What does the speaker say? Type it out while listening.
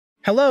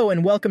Hello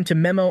and welcome to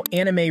Memo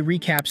Anime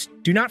Recaps.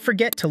 Do not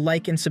forget to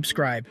like and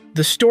subscribe.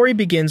 The story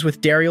begins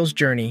with Dariel's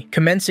journey,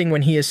 commencing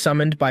when he is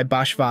summoned by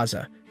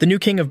Bashvaza, the new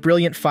king of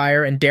brilliant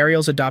fire and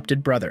Dariel's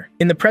adopted brother.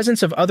 In the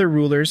presence of other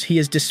rulers, he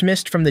is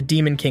dismissed from the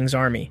Demon King's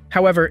army.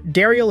 However,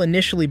 Dariel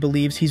initially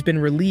believes he's been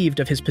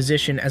relieved of his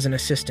position as an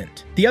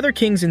assistant. The other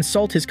kings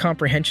insult his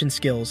comprehension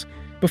skills,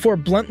 before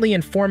bluntly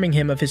informing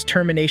him of his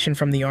termination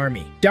from the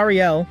army.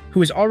 Dariel,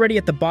 who is already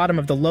at the bottom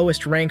of the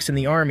lowest ranks in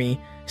the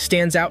army,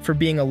 stands out for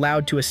being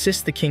allowed to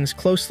assist the kings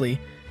closely,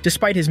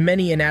 despite his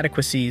many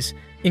inadequacies,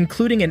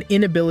 including an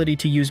inability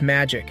to use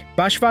magic.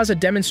 Bashvaza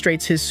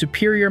demonstrates his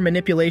superior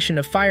manipulation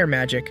of fire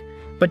magic,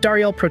 but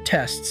Dariel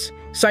protests,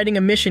 citing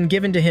a mission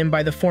given to him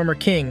by the former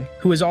king,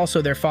 who is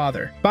also their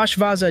father.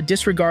 Bashvaza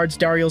disregards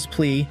Dariel's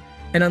plea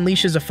and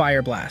unleashes a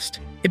fire blast.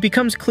 It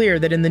becomes clear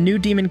that in the new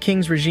Demon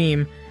King's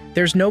regime,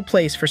 there's no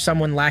place for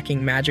someone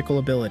lacking magical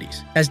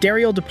abilities. As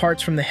Dariel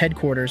departs from the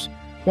headquarters,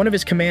 one of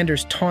his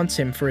commanders taunts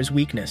him for his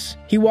weakness.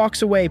 He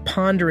walks away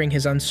pondering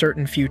his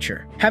uncertain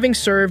future. Having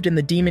served in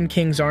the Demon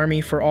King's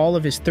army for all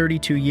of his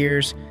 32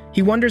 years,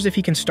 he wonders if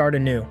he can start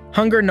anew.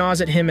 Hunger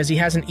gnaws at him as he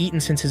hasn't eaten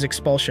since his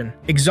expulsion.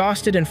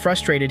 Exhausted and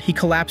frustrated, he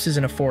collapses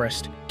in a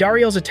forest.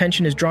 Dariel's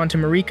attention is drawn to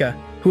Marika,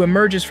 who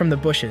emerges from the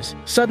bushes.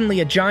 Suddenly,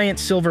 a giant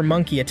silver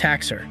monkey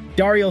attacks her.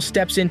 Dariel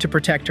steps in to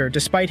protect her,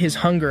 despite his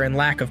hunger and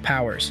lack of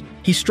powers.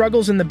 He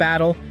struggles in the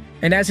battle,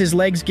 and as his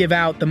legs give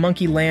out, the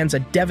monkey lands a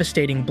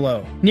devastating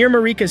blow. Near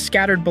Marika's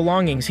scattered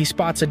belongings, he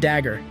spots a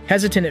dagger.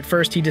 Hesitant at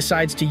first, he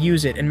decides to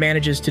use it and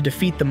manages to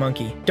defeat the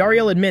monkey.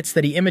 Dariel admits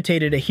that he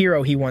imitated a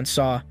hero he once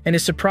saw, and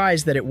is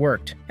surprised that it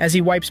worked. As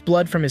he wipes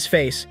blood from his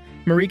face,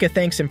 Marika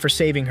thanks him for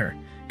saving her,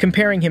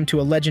 comparing him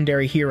to a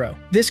legendary hero.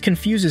 This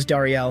confuses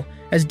Dariel,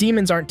 as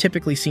demons aren't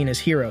typically seen as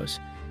heroes.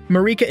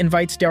 Marika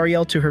invites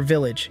Dariel to her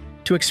village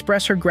to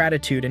express her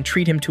gratitude and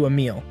treat him to a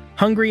meal.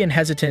 Hungry and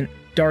hesitant,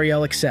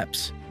 Dariel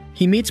accepts.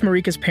 He meets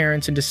Marika's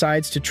parents and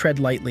decides to tread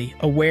lightly,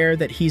 aware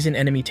that he's in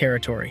enemy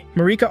territory.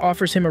 Marika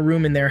offers him a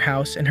room in their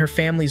house, and her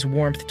family's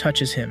warmth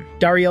touches him.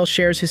 Dariel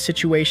shares his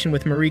situation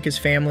with Marika's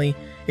family,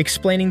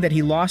 explaining that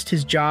he lost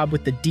his job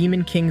with the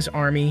Demon King's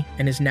army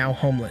and is now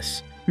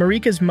homeless.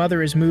 Marika's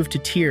mother is moved to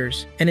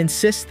tears and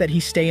insists that he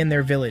stay in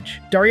their village.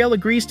 Dariel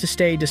agrees to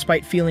stay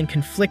despite feeling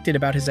conflicted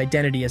about his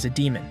identity as a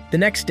demon. The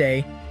next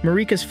day,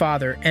 Marika's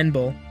father,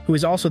 Enbul, who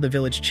is also the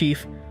village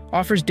chief,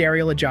 offers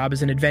Dariel a job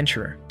as an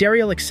adventurer.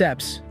 Dariel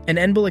accepts, and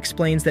Enbul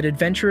explains that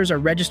adventurers are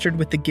registered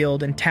with the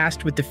guild and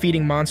tasked with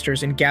defeating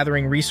monsters and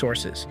gathering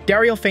resources.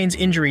 Dariel feigns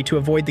injury to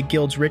avoid the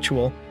guild's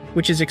ritual,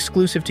 which is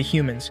exclusive to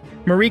humans.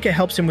 Marika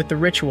helps him with the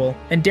ritual,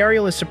 and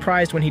Dariel is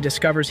surprised when he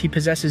discovers he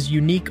possesses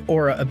unique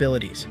aura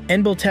abilities.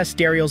 Enbul tests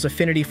Dariel's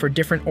affinity for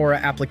different aura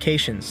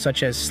applications,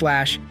 such as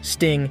slash,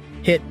 sting,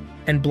 hit,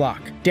 and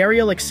block.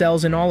 Dariel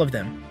excels in all of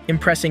them,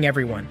 impressing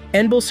everyone.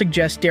 Enbul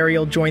suggests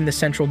Dariel join the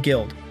Central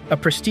Guild, a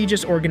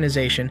prestigious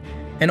organization,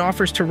 and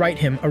offers to write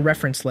him a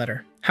reference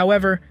letter.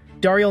 However,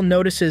 Dariel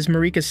notices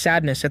Marika's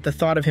sadness at the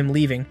thought of him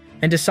leaving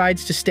and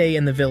decides to stay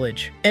in the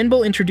village.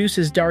 Enbul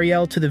introduces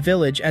Dariel to the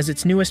village as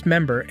its newest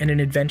member and an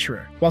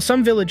adventurer. While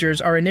some villagers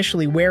are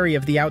initially wary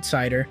of the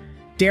outsider,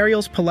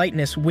 Dariel's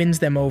politeness wins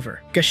them over.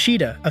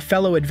 Gashida, a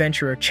fellow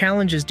adventurer,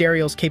 challenges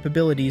Dariel's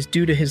capabilities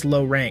due to his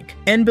low rank.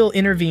 Enbul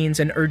intervenes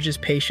and urges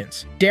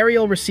patience.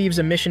 Dariel receives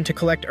a mission to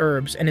collect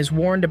herbs and is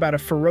warned about a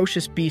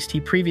ferocious beast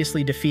he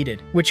previously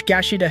defeated, which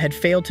Gashida had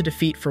failed to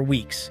defeat for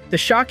weeks. The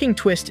shocking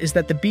twist is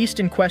that the beast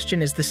in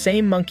question is the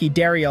same monkey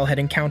Dariel had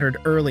encountered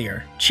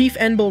earlier. Chief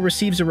Enbul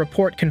receives a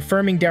report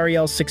confirming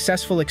Dariel's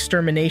successful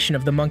extermination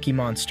of the monkey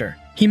monster.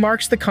 He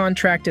marks the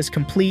contract as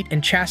complete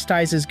and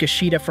chastises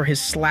Gashida for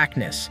his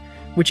slackness,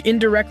 which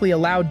indirectly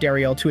allowed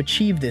Dariel to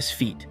achieve this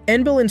feat.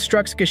 Enbul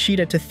instructs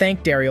Gashida to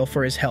thank Dariel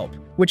for his help,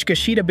 which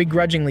Gashida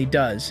begrudgingly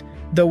does,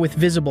 though with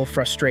visible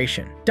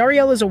frustration.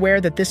 Dariel is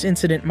aware that this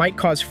incident might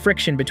cause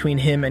friction between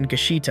him and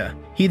Gashida.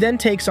 He then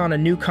takes on a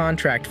new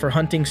contract for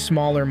hunting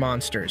smaller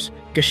monsters.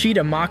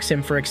 Gashida mocks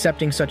him for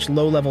accepting such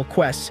low-level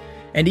quests,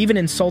 and even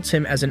insults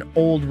him as an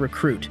old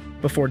recruit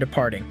before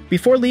departing.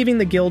 Before leaving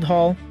the guild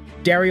hall,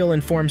 Dariel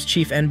informs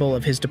Chief Enbul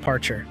of his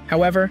departure.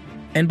 However,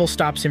 Enbul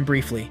stops him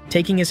briefly,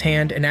 taking his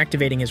hand and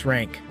activating his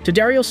rank. To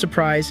Dariel's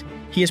surprise,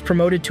 he is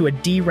promoted to a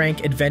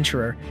D-rank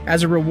adventurer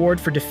as a reward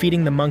for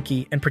defeating the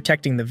monkey and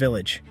protecting the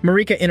village.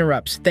 Marika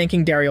interrupts,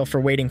 thanking Dariel for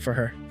waiting for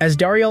her. As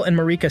Dariel and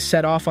Marika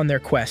set off on their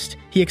quest,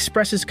 he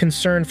expresses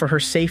concern for her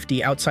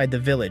safety outside the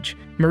village.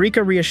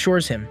 Marika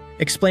reassures him,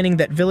 explaining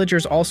that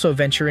villagers also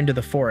venture into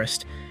the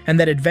forest, and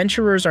that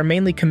adventurers are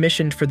mainly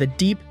commissioned for the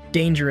deep,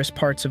 dangerous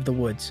parts of the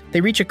woods.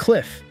 They reach a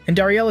cliff, and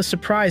Dariel is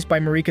surprised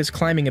by Marika's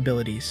climbing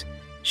abilities.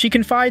 She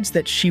confides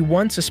that she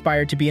once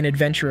aspired to be an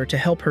adventurer to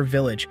help her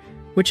village,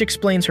 which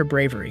explains her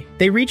bravery.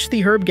 They reach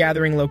the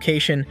herb-gathering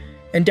location,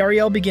 and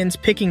Dariel begins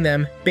picking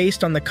them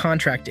based on the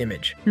contract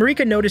image.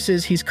 Marika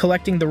notices he's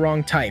collecting the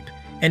wrong type,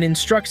 and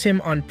instructs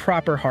him on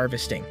proper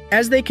harvesting.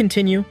 As they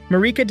continue,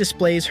 Marika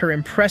displays her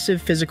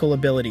impressive physical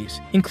abilities,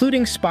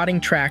 including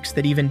spotting tracks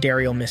that even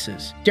Dariel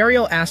misses.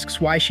 Dariel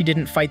asks why she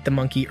didn't fight the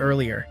monkey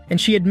earlier, and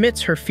she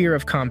admits her fear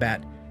of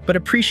combat, but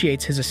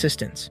appreciates his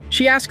assistance.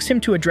 She asks him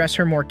to address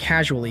her more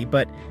casually,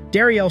 but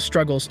Dariel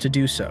struggles to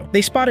do so.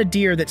 They spot a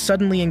deer that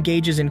suddenly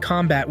engages in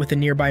combat with a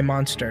nearby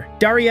monster.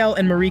 Dariel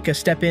and Marika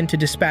step in to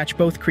dispatch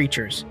both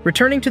creatures.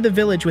 Returning to the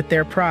village with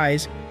their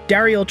prize,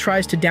 Dariel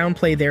tries to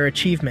downplay their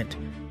achievement,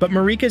 but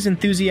Marika's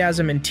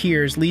enthusiasm and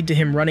tears lead to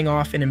him running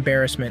off in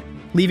embarrassment,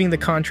 leaving the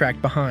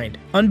contract behind.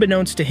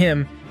 Unbeknownst to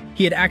him,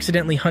 he had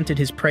accidentally hunted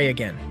his prey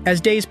again.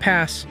 As days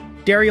pass,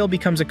 Dariel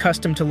becomes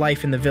accustomed to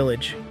life in the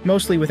village,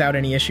 mostly without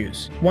any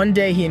issues. One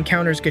day he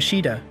encounters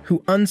Gashida,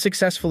 who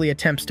unsuccessfully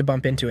attempts to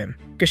bump into him.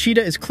 Gashida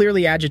is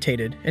clearly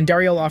agitated, and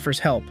Dariel offers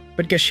help,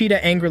 but Gashida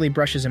angrily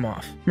brushes him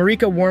off.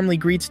 Marika warmly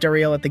greets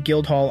Dariel at the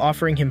guild hall,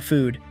 offering him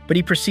food, but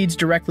he proceeds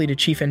directly to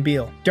Chief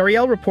Enbil.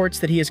 Dariel reports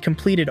that he has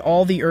completed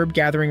all the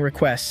herb-gathering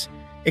requests,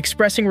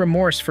 expressing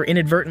remorse for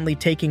inadvertently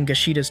taking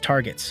Gashida's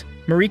targets.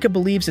 Marika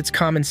believes it's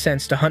common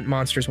sense to hunt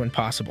monsters when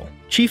possible.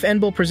 Chief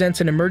Enbil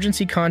presents an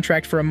emergency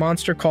contract for a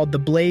monster called the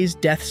Blaze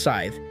Death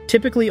Scythe,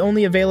 typically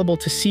only available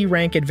to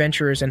C-rank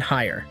adventurers and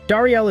higher.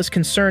 Dariel is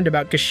concerned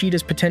about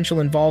Gashida's potential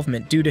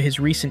involvement due to his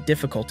recent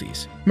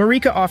difficulties.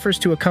 Marika offers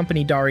to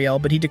accompany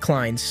Dariel, but he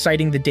declines,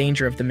 citing the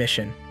danger of the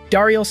mission.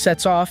 Dariel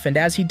sets off, and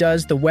as he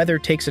does, the weather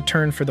takes a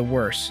turn for the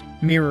worse,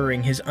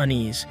 mirroring his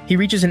unease. He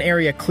reaches an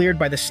area cleared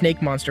by the snake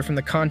monster from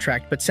the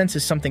contract, but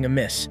senses something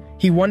amiss.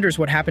 He wonders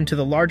what happened to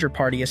the larger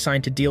party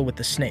assigned to deal with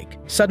the snake.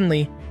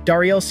 Suddenly,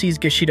 Dariel sees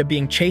Gashida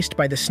being chased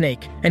by the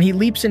snake, and he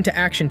leaps into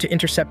action to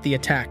intercept the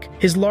attack.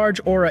 His large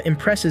aura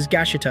impresses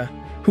Gashida,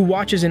 who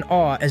watches in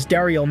awe as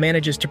Dariel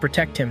manages to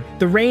protect him.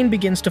 The rain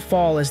begins to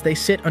fall as they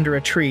sit under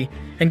a tree,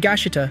 and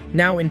Gashida,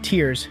 now in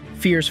tears,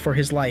 fears for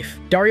his life.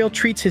 Dariel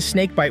treats his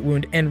snakebite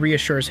wound and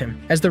reassures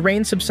him. As the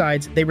rain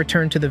subsides, they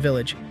return to the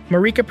village.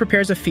 Marika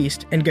prepares a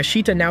feast, and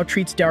Gashida now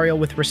treats Dariel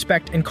with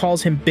respect and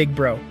calls him Big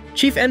Bro.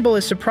 Chief Enbil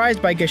is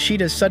surprised by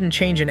Gashida's sudden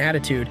change in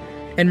attitude,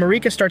 and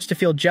Marika starts to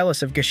feel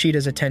jealous of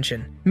Gashida's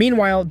attention.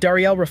 Meanwhile,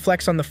 Dariel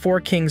reflects on the Four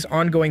Kings'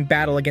 ongoing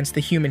battle against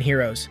the human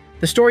heroes.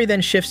 The story then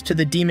shifts to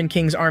the Demon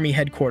King's army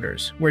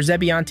headquarters, where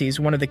Zebiantes,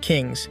 one of the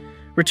kings,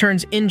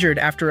 returns injured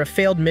after a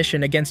failed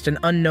mission against an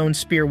unknown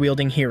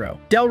spear-wielding hero.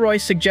 Delroy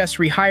suggests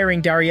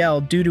rehiring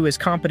Dariel due to his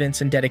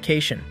competence and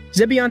dedication.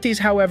 Zebiantes,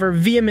 however,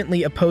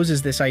 vehemently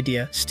opposes this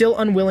idea, still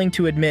unwilling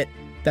to admit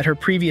that her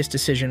previous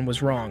decision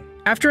was wrong.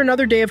 After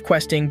another day of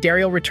questing,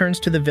 Dariel returns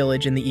to the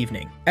village in the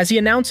evening. As he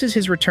announces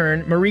his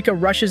return, Marika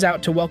rushes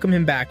out to welcome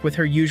him back with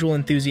her usual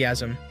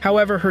enthusiasm.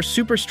 However, her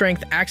super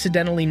strength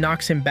accidentally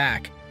knocks him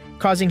back,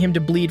 causing him to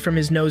bleed from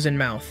his nose and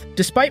mouth.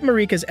 Despite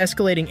Marika's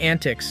escalating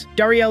antics,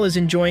 Dariel is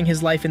enjoying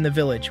his life in the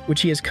village,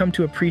 which he has come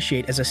to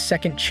appreciate as a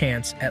second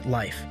chance at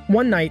life.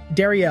 One night,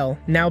 Dariel,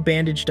 now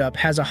bandaged up,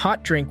 has a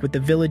hot drink with the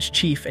village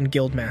chief and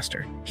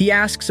guildmaster. He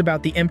asks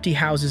about the empty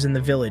houses in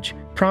the village,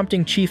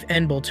 prompting Chief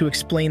Enbil to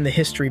explain the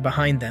history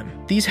behind them.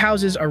 These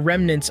houses are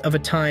remnants of a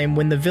time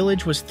when the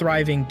village was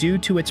thriving due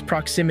to its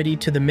proximity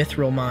to the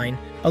mithril mine,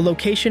 a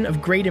location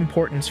of great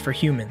importance for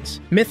humans.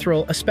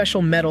 Mithril, a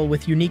special metal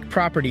with unique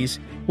properties,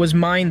 was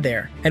mined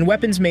there, and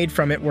weapons made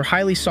from it were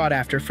highly sought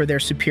after for their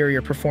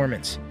superior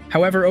performance.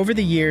 However, over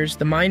the years,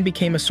 the mine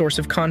became a source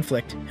of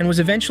conflict and was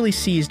eventually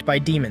seized by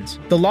demons.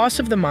 The loss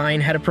of the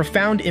mine had a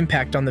profound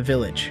impact on the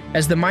village,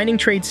 as the mining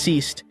trade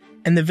ceased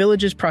and the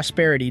village's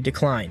prosperity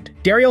declined.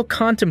 Dariel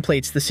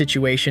contemplates the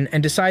situation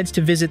and decides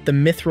to visit the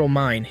mithril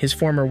mine, his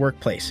former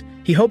workplace.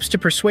 He hopes to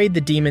persuade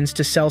the demons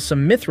to sell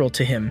some mithril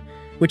to him,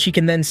 which he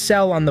can then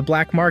sell on the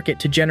black market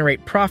to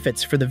generate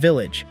profits for the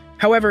village.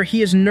 However,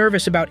 he is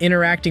nervous about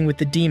interacting with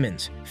the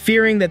demons,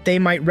 fearing that they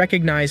might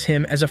recognize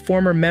him as a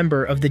former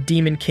member of the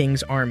Demon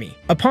King's army.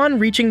 Upon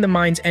reaching the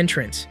mine's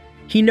entrance,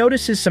 he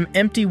notices some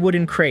empty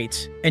wooden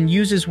crates and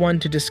uses one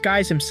to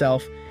disguise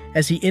himself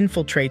as he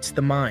infiltrates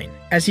the mine.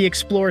 As he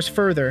explores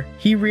further,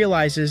 he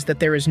realizes that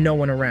there is no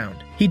one around.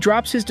 He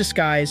drops his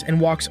disguise and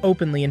walks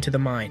openly into the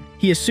mine.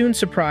 He is soon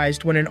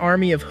surprised when an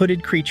army of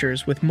hooded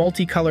creatures with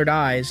multicolored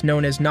eyes,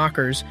 known as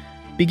knockers,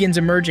 begins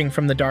emerging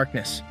from the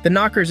darkness. The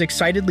knockers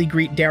excitedly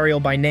greet Dariel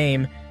by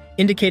name,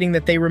 indicating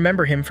that they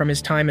remember him from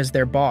his time as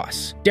their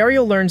boss.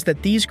 Dariel learns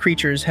that these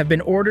creatures have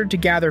been ordered to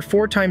gather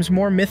 4 times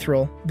more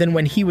mithril than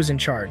when he was in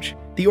charge.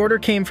 The order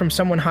came from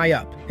someone high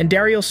up, and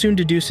Dariel soon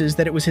deduces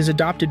that it was his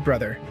adopted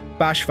brother,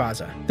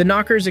 Bashvaza. The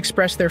knockers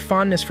express their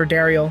fondness for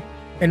Dariel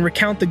and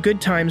recount the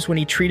good times when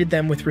he treated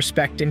them with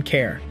respect and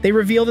care. They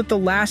reveal that the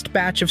last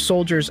batch of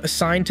soldiers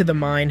assigned to the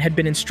mine had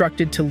been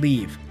instructed to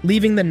leave,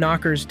 leaving the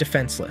knockers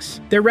defenseless.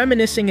 Their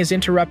reminiscing is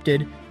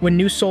interrupted when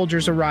new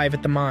soldiers arrive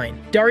at the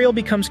mine. Dariel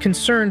becomes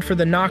concerned for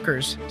the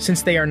knockers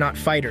since they are not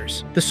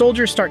fighters. The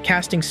soldiers start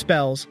casting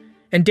spells,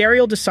 and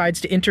Dariel decides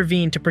to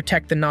intervene to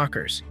protect the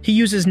knockers. He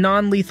uses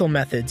non-lethal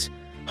methods,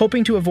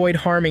 hoping to avoid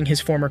harming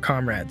his former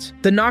comrades.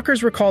 The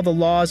knockers recall the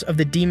laws of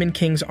the Demon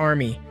King's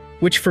army,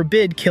 which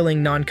forbid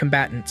killing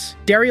non-combatants.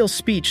 Dariel's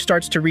speech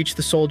starts to reach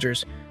the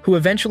soldiers, who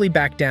eventually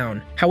back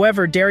down.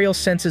 However, Dariel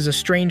senses a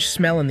strange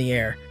smell in the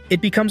air, it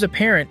becomes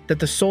apparent that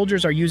the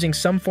soldiers are using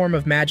some form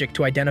of magic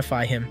to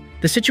identify him.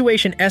 The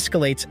situation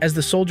escalates as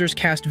the soldiers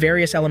cast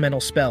various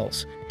elemental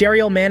spells.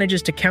 Dariel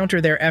manages to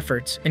counter their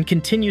efforts and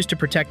continues to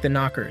protect the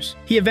knockers.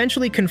 He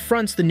eventually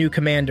confronts the new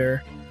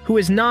commander, who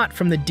is not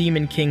from the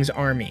Demon King's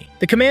army.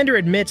 The commander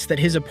admits that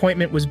his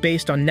appointment was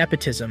based on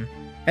nepotism,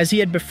 as he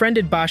had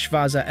befriended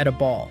Bashvaza at a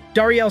ball.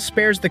 Dariel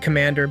spares the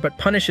commander but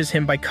punishes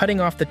him by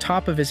cutting off the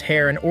top of his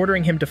hair and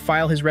ordering him to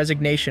file his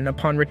resignation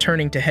upon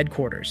returning to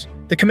headquarters.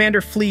 The commander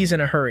flees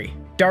in a hurry.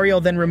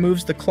 Dariel then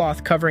removes the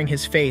cloth covering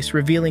his face,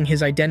 revealing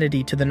his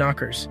identity to the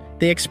knockers.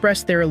 They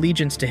express their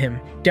allegiance to him.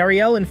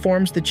 Dariel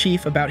informs the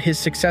chief about his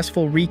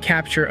successful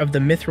recapture of the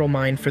mithril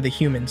mine for the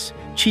humans.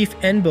 Chief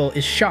Enbil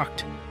is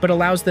shocked, but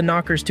allows the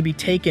knockers to be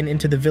taken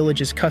into the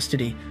village's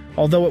custody,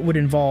 although it would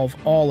involve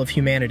all of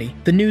humanity.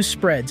 The news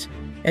spreads,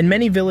 and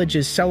many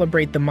villages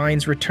celebrate the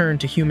mine's return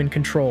to human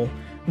control,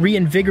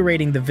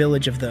 reinvigorating the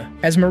village of the.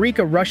 As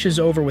Marika rushes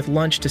over with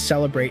lunch to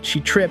celebrate,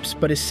 she trips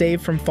but is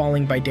saved from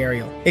falling by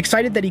Dariel.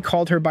 Excited that he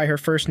called her by her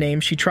first name,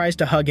 she tries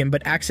to hug him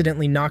but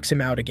accidentally knocks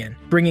him out again,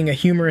 bringing a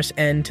humorous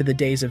end to the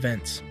day's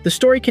events. The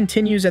story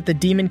continues at the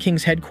Demon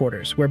King's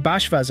headquarters, where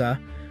Bashvaza,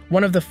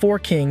 one of the four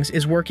kings,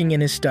 is working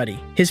in his study.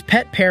 His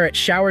pet parrot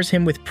showers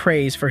him with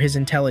praise for his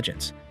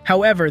intelligence.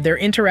 However, their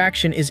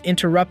interaction is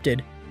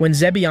interrupted when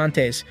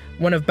Zebiantes,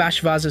 one of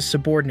Bashvaza's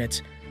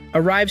subordinates,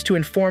 arrives to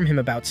inform him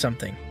about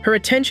something. Her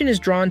attention is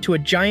drawn to a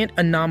giant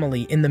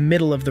anomaly in the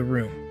middle of the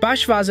room.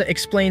 Bashvaza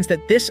explains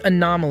that this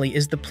anomaly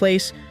is the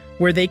place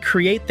where they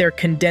create their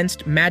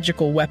condensed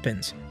magical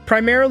weapons,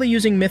 primarily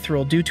using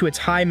mithril due to its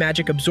high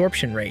magic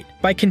absorption rate.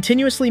 By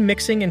continuously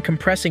mixing and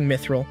compressing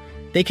mithril,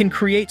 they can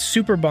create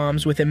super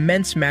bombs with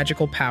immense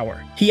magical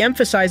power. He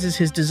emphasizes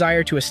his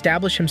desire to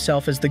establish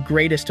himself as the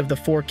greatest of the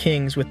four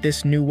kings with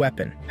this new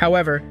weapon.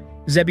 However,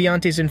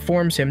 Zebiantes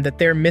informs him that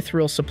their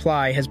mithril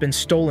supply has been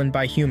stolen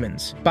by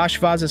humans.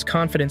 Bashvaza's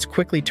confidence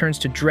quickly turns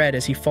to dread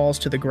as he falls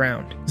to the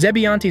ground.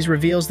 Zebiantes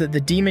reveals that the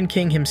Demon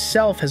King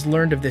himself has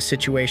learned of this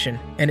situation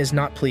and is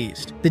not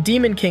pleased. The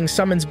Demon King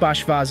summons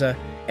Bashvaza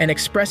and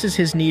expresses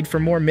his need for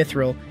more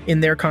mithril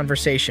in their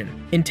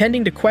conversation,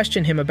 intending to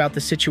question him about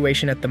the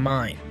situation at the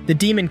mine. The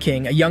Demon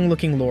King, a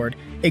young-looking lord,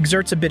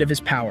 exerts a bit of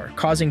his power,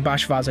 causing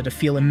Bashvaza to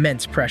feel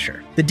immense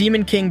pressure. The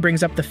Demon King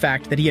brings up the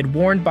fact that he had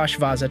warned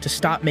Bashvaza to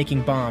stop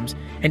making bombs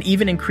and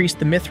even increased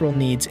the mithril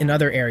needs in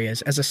other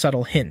areas as a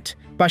subtle hint.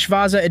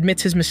 Bashvaza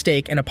admits his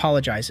mistake and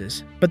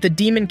apologizes, but the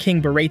Demon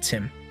King berates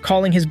him,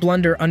 calling his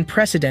blunder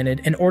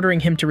unprecedented and ordering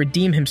him to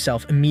redeem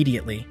himself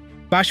immediately.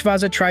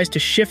 Bashvaza tries to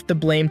shift the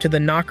blame to the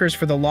knockers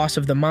for the loss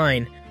of the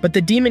mine, but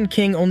the Demon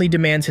King only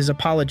demands his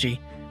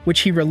apology, which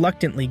he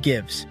reluctantly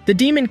gives. The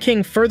Demon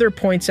King further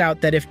points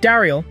out that if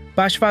Dariel,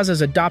 Bashvaza's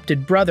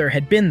adopted brother,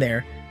 had been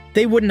there,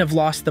 they wouldn't have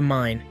lost the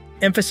mine,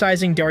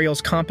 emphasizing Dariel's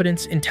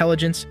competence,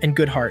 intelligence, and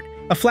good heart.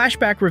 A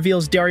flashback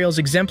reveals Dariel's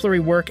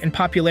exemplary work and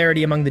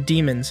popularity among the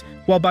demons,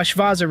 while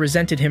Bashvaza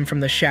resented him from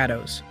the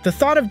shadows. The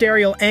thought of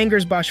Dariel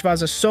angers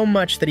Bashvaza so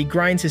much that he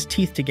grinds his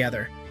teeth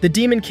together. The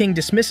Demon King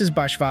dismisses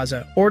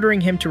Bashvaza,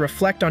 ordering him to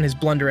reflect on his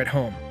blunder at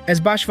home.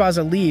 As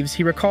Bashvaza leaves,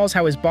 he recalls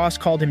how his boss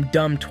called him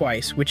dumb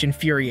twice, which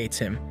infuriates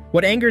him.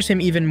 What angers him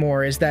even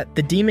more is that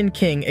the Demon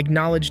King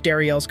acknowledged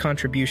Dariel's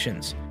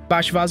contributions.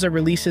 Bashvaza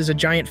releases a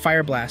giant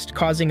fire blast,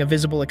 causing a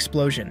visible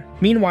explosion.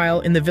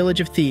 Meanwhile, in the village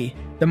of Thi,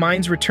 the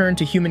mine's return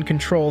to human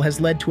control has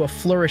led to a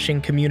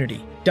flourishing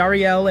community.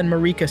 Dariel and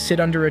Marika sit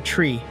under a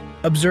tree,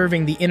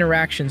 observing the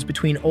interactions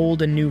between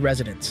old and new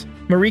residents.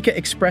 Marika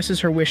expresses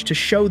her wish to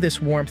show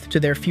this warmth to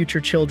their future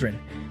children,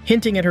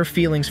 hinting at her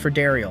feelings for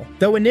Dariel.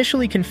 Though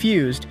initially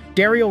confused,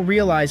 Dariel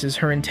realizes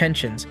her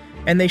intentions,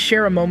 and they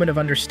share a moment of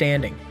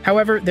understanding.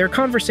 However, their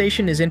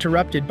conversation is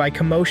interrupted by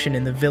commotion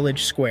in the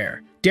village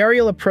square.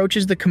 Dariel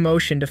approaches the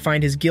commotion to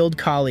find his guild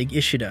colleague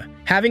Ishida,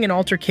 having an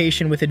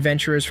altercation with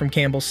adventurers from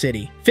Campbell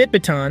City.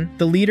 Fitbiton,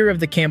 the leader of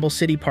the Campbell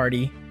City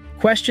party,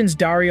 questions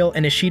Dariel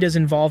and Ishida's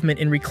involvement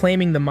in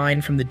reclaiming the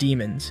mine from the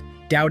demons,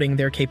 doubting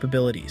their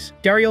capabilities.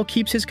 Dariel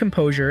keeps his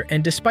composure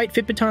and, despite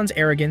Fitbiton's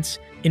arrogance,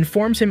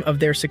 informs him of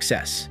their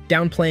success,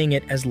 downplaying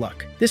it as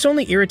luck. This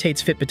only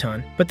irritates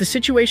Fitbiton, but the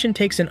situation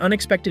takes an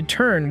unexpected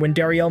turn when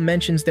Dariel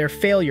mentions their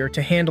failure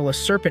to handle a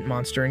serpent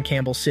monster in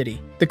Campbell City.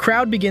 The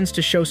crowd begins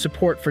to show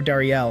support for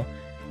Dariel,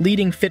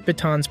 leading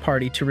Fitbiton's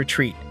party to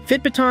retreat.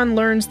 Fitbiton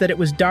learns that it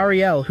was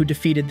Dariel who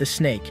defeated the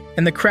snake,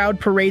 and the crowd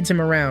parades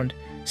him around,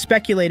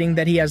 speculating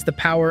that he has the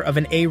power of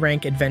an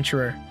A-rank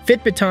adventurer.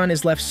 Fitbiton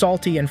is left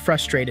salty and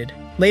frustrated.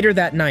 Later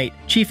that night,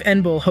 Chief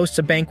Enbul hosts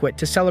a banquet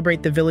to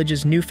celebrate the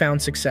village's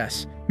newfound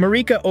success.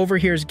 Marika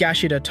overhears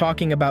Gashida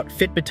talking about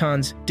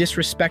Fitbiton's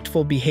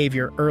disrespectful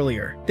behavior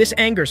earlier. This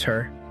angers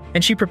her,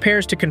 and she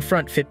prepares to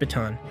confront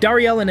Fitbiton.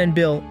 Dariel and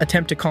Enbil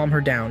attempt to calm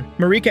her down.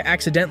 Marika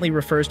accidentally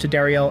refers to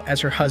Dariel as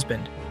her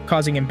husband,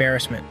 causing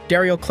embarrassment.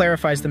 Dariel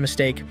clarifies the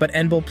mistake, but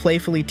Enbul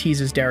playfully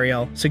teases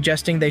Dariel,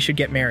 suggesting they should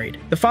get married.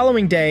 The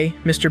following day,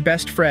 Mr.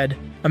 Best Fred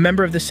a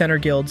member of the Center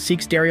Guild,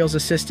 seeks Dariel's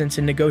assistance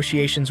in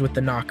negotiations with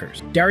the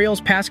Knockers.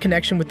 Dariel's past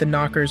connection with the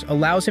Knockers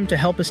allows him to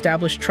help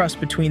establish trust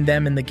between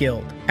them and the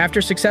guild.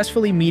 After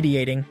successfully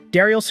mediating,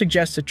 Dariel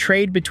suggests a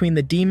trade between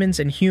the demons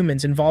and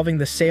humans involving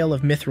the sale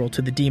of mithril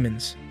to the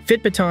demons.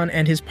 Fitbaton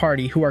and his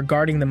party, who are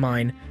guarding the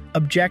mine,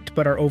 object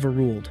but are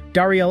overruled.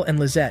 Dariel and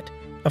Lizette,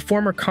 a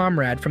former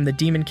comrade from the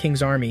Demon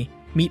King's army,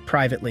 meet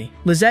privately.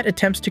 Lizette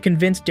attempts to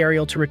convince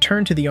Dariel to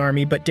return to the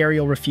army, but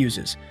Dariel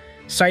refuses,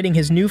 citing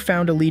his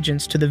newfound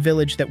allegiance to the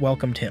village that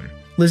welcomed him.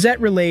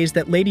 Lizette relays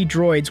that Lady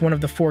Droids, one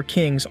of the four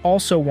kings,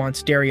 also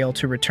wants Dariel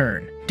to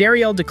return.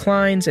 Dariel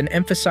declines and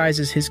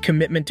emphasizes his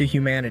commitment to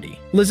humanity.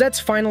 Lizette's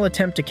final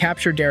attempt to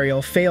capture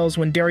Dariel fails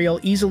when Dariel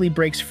easily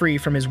breaks free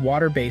from his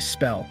water-based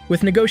spell.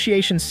 With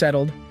negotiations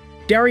settled,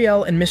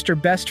 Dariel and Mr.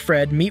 Best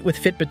Fred meet with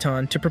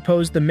Fitbaton to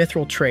propose the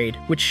mithril trade,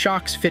 which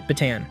shocks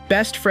Fitbaton.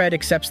 Best Fred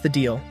accepts the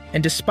deal,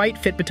 and despite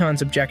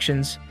Fitbaton's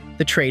objections,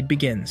 the trade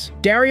begins.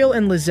 Dariel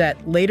and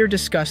Lizette later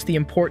discuss the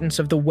importance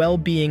of the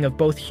well-being of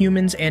both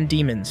humans and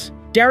demons.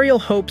 Dariel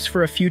hopes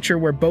for a future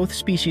where both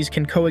species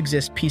can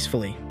coexist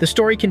peacefully. The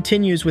story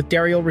continues with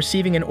Dariel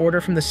receiving an order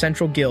from the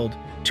Central Guild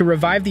to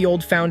revive the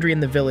old foundry in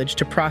the village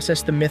to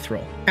process the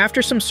mithril.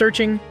 After some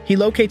searching, he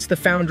locates the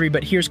foundry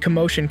but hears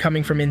commotion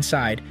coming from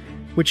inside,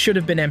 which should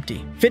have been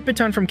empty.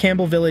 Fitbaton from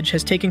Campbell Village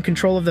has taken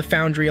control of the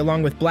foundry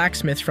along with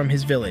blacksmiths from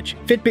his village.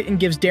 Fitbaton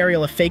gives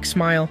Dariel a fake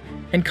smile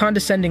and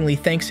condescendingly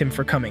thanks him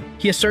for coming.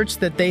 He asserts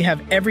that they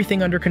have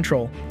everything under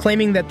control,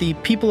 claiming that the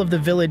people of the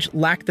village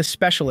lack the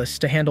specialists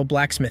to handle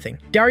blacksmithing.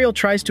 Dariel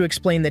tries to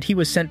explain that he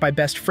was sent by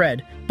Best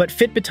Fred, but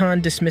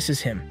Fitbaton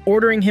dismisses him,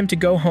 ordering him to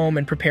go home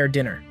and prepare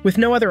dinner. With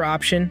no other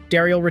option,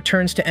 Dariel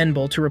returns to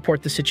Enbel to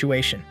report the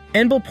situation.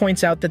 Enbel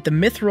points out that the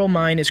mithril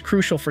mine is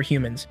crucial for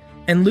humans,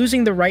 and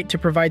losing the right to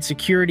provide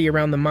security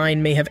around the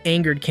mine may have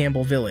angered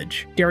Campbell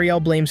Village.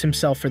 Dariel blames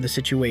himself for the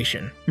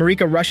situation.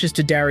 Marika rushes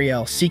to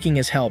Dariel, seeking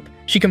his help.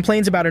 She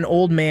complains about an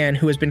old man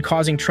who has been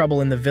causing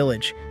trouble in the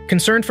village.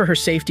 Concerned for her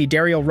safety,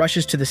 Dariel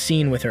rushes to the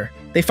scene with her.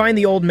 They find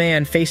the old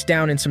man face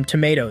down in some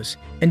tomatoes,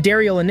 and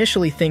Dariel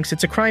initially thinks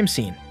it's a crime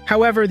scene.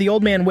 However, the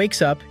old man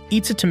wakes up,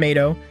 eats a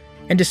tomato,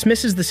 and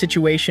dismisses the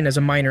situation as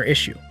a minor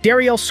issue.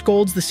 Dariel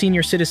scolds the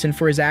senior citizen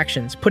for his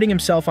actions, putting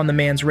himself on the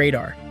man's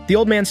radar. The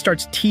old man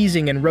starts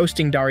teasing and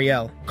roasting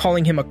Dariel,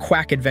 calling him a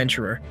quack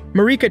adventurer.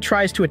 Marika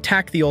tries to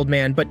attack the old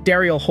man, but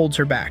Dariel holds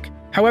her back.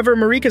 However,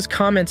 Marika's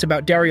comments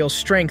about Dariel's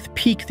strength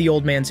pique the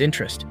old man's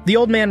interest. The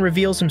old man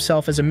reveals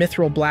himself as a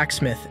mithril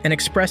blacksmith and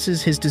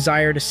expresses his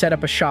desire to set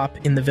up a shop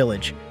in the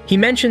village. He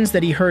mentions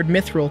that he heard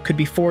mithril could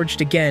be forged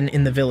again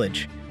in the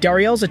village.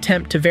 Dariel's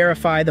attempt to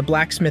verify the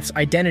blacksmith's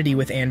identity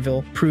with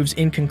Anvil proves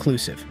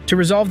inconclusive. To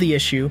resolve the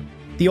issue,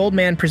 the old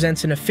man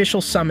presents an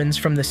official summons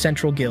from the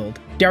Central Guild.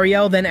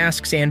 Dariel then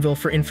asks Anvil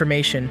for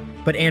information,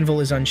 but Anvil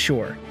is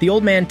unsure. The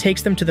old man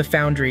takes them to the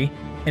foundry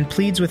and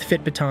pleads with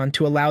Fitbaton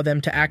to allow them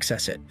to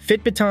access it.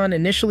 Fitbaton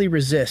initially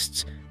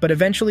resists, but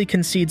eventually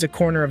concedes a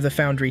corner of the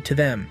foundry to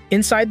them.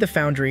 Inside the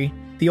foundry,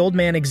 the old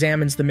man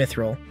examines the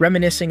mithril,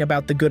 reminiscing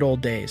about the good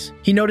old days.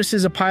 He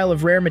notices a pile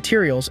of rare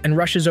materials and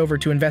rushes over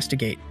to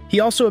investigate. He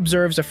also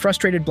observes a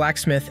frustrated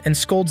blacksmith and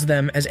scolds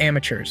them as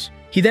amateurs.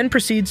 He then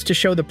proceeds to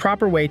show the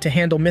proper way to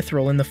handle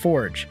mithril in the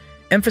forge,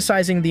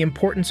 emphasizing the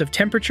importance of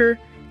temperature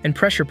and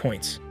pressure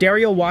points.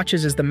 Dariel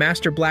watches as the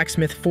master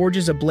blacksmith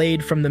forges a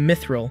blade from the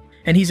mithril,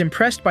 and he's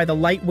impressed by the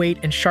lightweight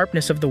and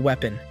sharpness of the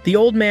weapon. The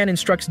old man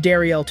instructs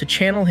Dariel to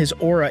channel his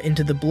aura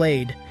into the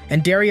blade,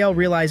 and Dariel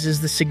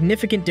realizes the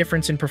significant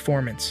difference in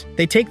performance.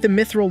 They take the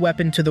mithril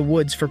weapon to the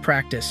woods for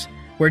practice,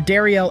 where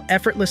Dariel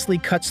effortlessly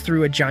cuts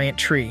through a giant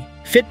tree.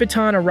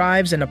 Fitbaton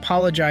arrives and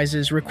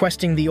apologizes,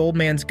 requesting the old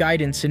man's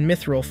guidance in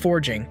mithril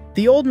forging.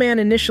 The old man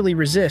initially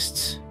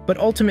resists, but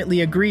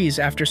ultimately agrees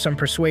after some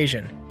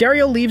persuasion.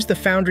 Dariel leaves the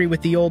foundry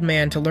with the old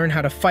man to learn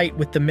how to fight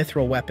with the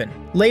mithril weapon.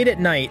 Late at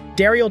night,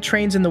 Dariel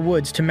trains in the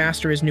woods to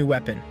master his new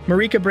weapon.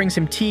 Marika brings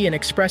him tea and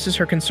expresses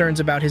her concerns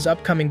about his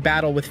upcoming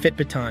battle with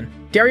Fitbaton.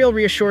 Dariel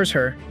reassures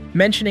her,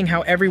 mentioning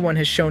how everyone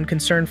has shown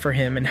concern for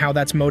him and how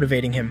that's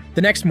motivating him.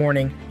 The next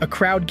morning, a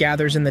crowd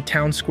gathers in the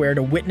town square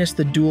to witness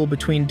the duel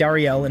between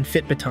Dariel and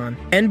Fitbaton.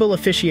 Enbel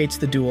officiates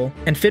the duel,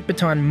 and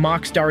Fitbaton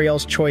mocks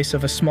Dariel's choice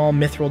of a small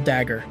mithril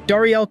dagger.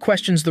 Dariel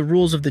questions the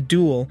rules of the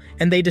duel,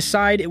 and they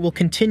decide it will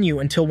continue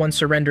until one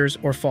surrenders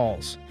or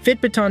falls.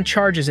 Fitbaton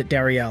charges at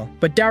Dariel,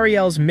 but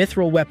Dariel's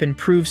mithril weapon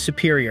proves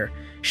superior,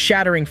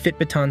 shattering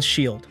Fitbaton's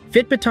shield.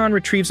 Fitbaton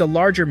retrieves a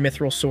larger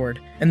mithril sword,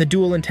 and the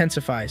duel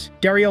intensifies.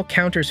 Dariel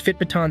counters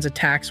Fitbaton's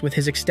attacks with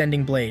his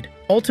extending blade.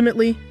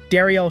 Ultimately,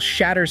 Dariel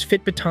shatters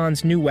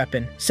Fitbaton's new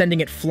weapon,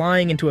 sending it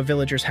flying into a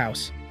villager's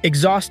house.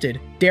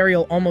 Exhausted,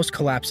 Dariel almost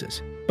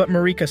collapses, but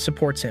Marika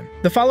supports him.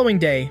 The following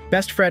day,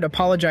 Best Fred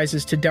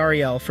apologizes to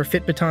Dariel for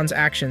Fitbaton's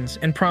actions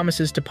and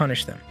promises to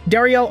punish them.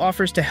 Dariel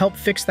offers to help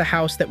fix the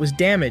house that was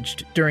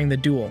damaged during the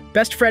duel.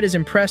 Best Fred is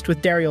impressed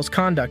with Dariel's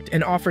conduct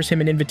and offers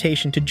him an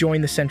invitation to join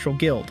the Central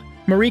Guild.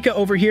 Marika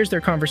overhears their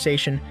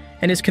conversation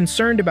and is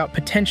concerned about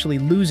potentially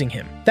losing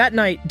him. That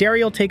night,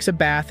 Dariel takes a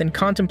bath and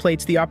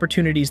contemplates the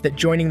opportunities that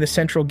joining the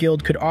Central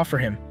Guild could offer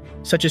him,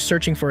 such as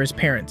searching for his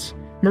parents.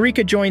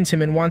 Marika joins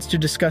him and wants to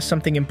discuss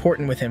something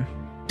important with him.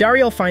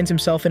 Dariel finds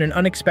himself in an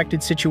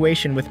unexpected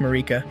situation with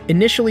Marika,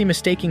 initially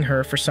mistaking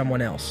her for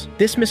someone else.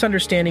 This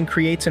misunderstanding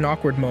creates an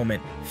awkward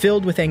moment,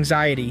 filled with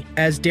anxiety,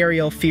 as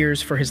Dariel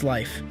fears for his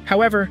life.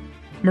 However,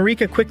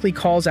 Marika quickly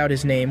calls out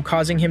his name,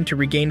 causing him to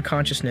regain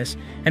consciousness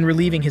and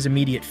relieving his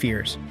immediate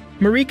fears.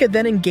 Marika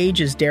then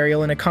engages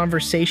Dariel in a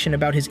conversation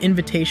about his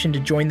invitation to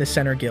join the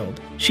Center Guild.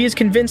 She is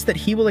convinced that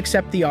he will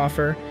accept the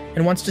offer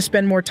and wants to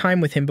spend more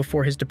time with him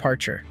before his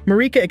departure.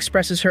 Marika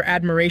expresses her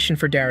admiration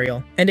for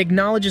Dariel and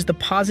acknowledges the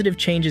positive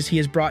changes he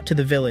has brought to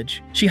the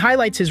village. She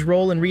highlights his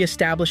role in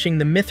re-establishing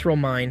the mithril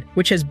mine,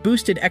 which has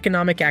boosted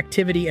economic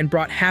activity and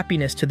brought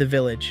happiness to the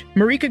village.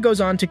 Marika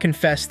goes on to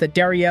confess that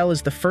Dariel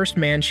is the first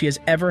man she has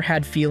ever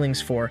had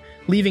feelings for,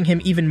 leaving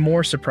him even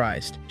more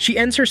surprised. She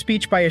ends her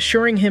speech by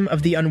assuring him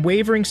of the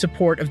unwavering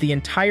support of the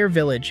entire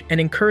village and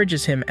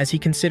encourages him as he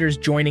considers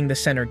joining the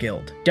Center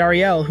Guild.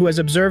 Dariel, who has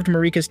observed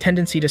Marika's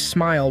tendency to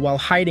smile while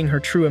hiding her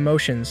true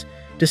emotions,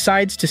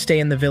 decides to stay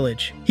in the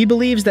village. He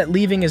believes that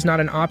leaving is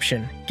not an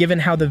option, given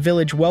how the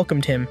village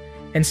welcomed him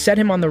and set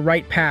him on the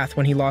right path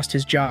when he lost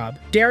his job.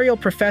 Dariel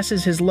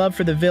professes his love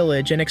for the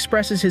village and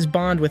expresses his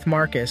bond with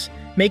Marcus,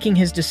 making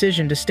his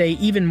decision to stay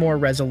even more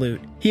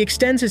resolute. He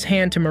extends his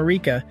hand to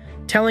Marika,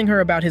 telling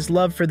her about his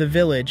love for the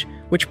village,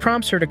 which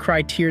prompts her to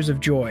cry tears of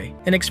joy,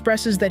 and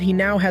expresses that he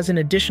now has an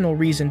additional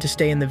reason to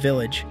stay in the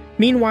village.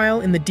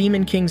 Meanwhile, in the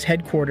Demon King's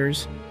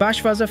headquarters,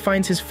 Bashvaza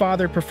finds his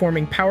father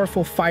performing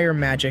powerful fire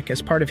magic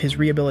as part of his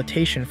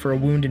rehabilitation for a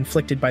wound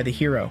inflicted by the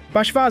hero.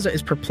 Bashvaza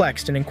is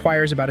perplexed and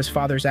inquires about his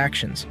father's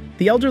actions.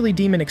 The elderly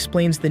demon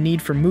explains the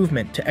need for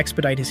movement to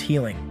expedite his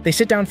healing. They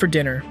sit down for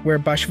dinner, where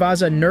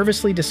Bashvaza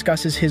nervously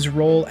discusses his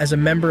role as a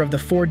member of the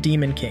 4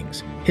 Demon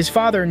Kings. His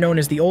father, known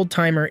as the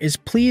Old-Timer, is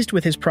pleased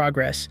with his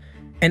progress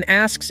and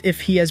asks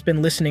if he has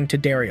been listening to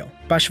Dariel.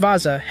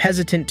 Bashvaza,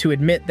 hesitant to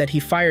admit that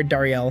he fired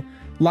Dariel,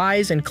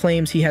 lies and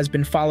claims he has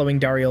been following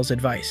Dariel's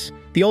advice.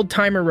 The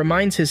Old-Timer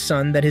reminds his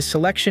son that his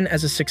selection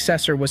as a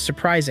successor was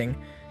surprising,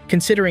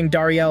 considering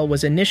Dariel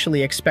was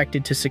initially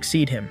expected to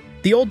succeed him.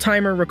 The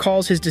Old-Timer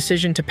recalls his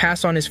decision to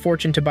pass on his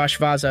fortune to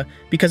Bashvaza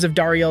because of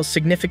Dariel's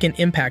significant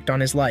impact on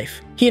his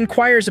life. He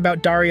inquires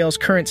about Dariel's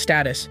current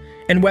status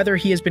and whether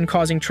he has been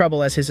causing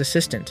trouble as his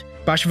assistant.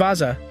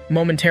 Bashvaza,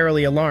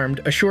 momentarily alarmed,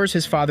 assures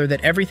his father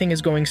that everything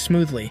is going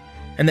smoothly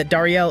and that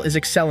Dariel is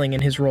excelling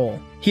in his role.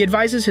 He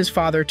advises his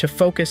father to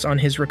focus on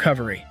his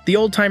recovery. The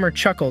Old-Timer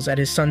chuckles at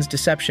his son's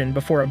deception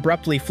before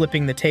abruptly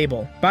flipping the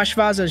table.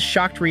 Bashvaza's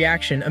shocked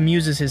reaction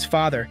amuses his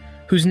father,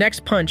 whose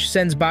next punch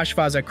sends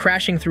Bashvaza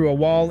crashing through a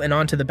wall and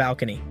onto the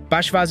balcony.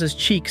 Bashvaza's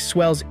cheek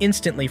swells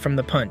instantly from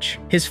the punch.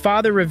 His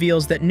father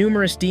reveals that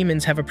numerous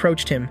demons have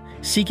approached him,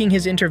 seeking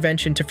his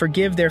intervention to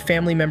forgive their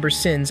family members'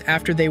 sins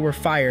after they were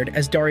fired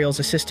as Dariel's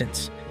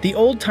assistants. The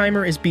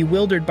Old-Timer is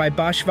bewildered by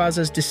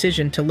Bashvaza's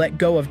decision to let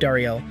go of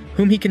Dariel,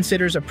 whom he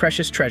considers a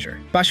precious treasure.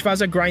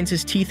 Bashvaza grinds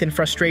his teeth in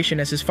frustration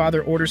as his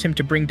father orders him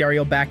to bring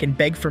Dariel back and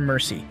beg for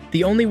mercy,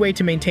 the only way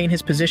to maintain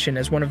his position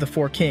as one of the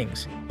 4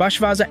 kings.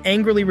 Bashvaza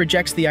angrily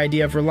rejects the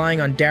idea of relying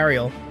on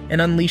Dariel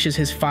and unleashes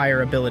his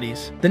fire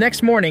abilities. The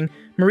next morning,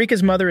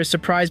 Marika's mother is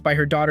surprised by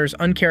her daughter's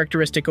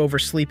uncharacteristic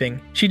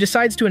oversleeping. She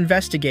decides to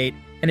investigate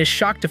and is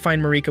shocked to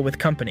find Marika with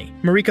company.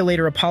 Marika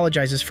later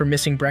apologizes for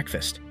missing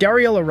breakfast.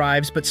 Dariel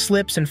arrives but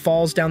slips and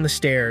falls down the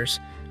stairs,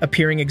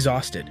 appearing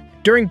exhausted.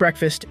 During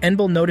breakfast,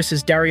 Enbel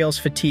notices Dariel's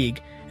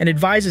fatigue and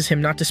advises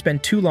him not to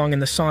spend too long in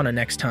the sauna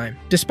next time.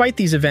 Despite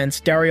these events,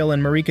 Dariel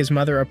and Marika's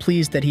mother are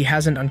pleased that he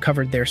hasn't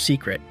uncovered their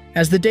secret.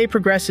 As the day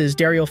progresses,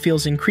 Dariel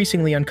feels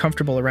increasingly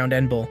uncomfortable around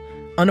Enbel,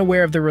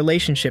 unaware of the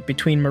relationship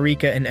between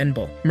Marika and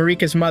Enbel.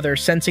 Marika's mother,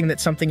 sensing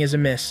that something is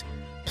amiss,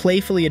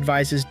 playfully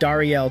advises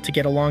Dariel to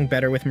get along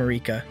better with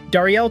Marika.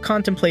 Dariel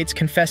contemplates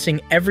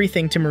confessing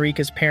everything to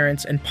Marika's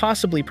parents and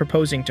possibly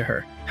proposing to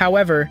her.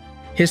 However,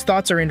 his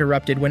thoughts are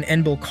interrupted when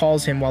Enbel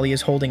calls him while he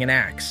is holding an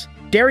axe.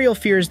 Dariel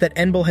fears that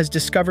Enbel has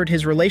discovered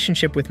his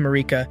relationship with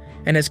Marika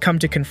and has come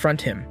to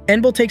confront him.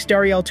 Enbel takes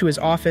Dariel to his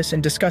office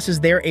and discusses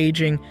their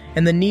aging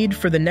and the need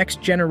for the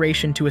next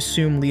generation to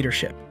assume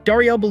leadership.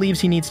 Dariel believes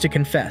he needs to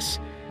confess,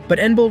 but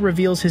Enbel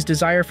reveals his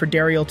desire for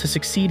Dariel to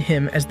succeed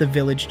him as the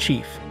village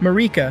chief.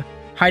 Marika,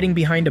 hiding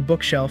behind a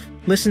bookshelf,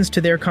 listens to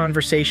their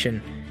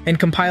conversation and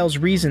compiles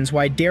reasons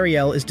why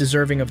Dariel is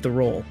deserving of the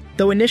role.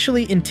 Though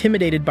initially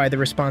intimidated by the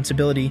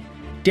responsibility,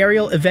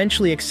 Dariel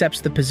eventually accepts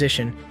the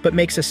position, but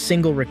makes a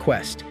single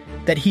request,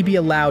 that he be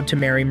allowed to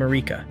marry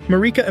Marika.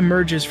 Marika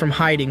emerges from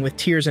hiding with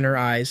tears in her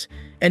eyes,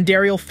 and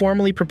Dariel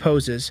formally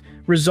proposes,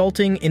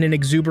 resulting in an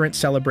exuberant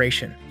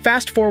celebration.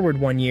 Fast forward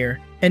 1 year,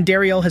 and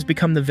Dariel has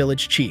become the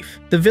village chief.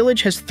 The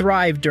village has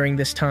thrived during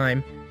this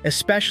time,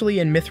 especially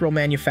in mithril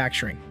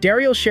manufacturing.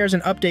 Dariel shares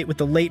an update with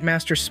the late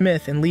Master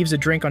Smith and leaves a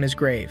drink on his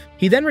grave.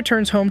 He then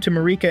returns home to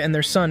Marika and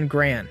their son,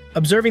 Gran.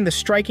 Observing the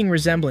striking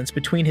resemblance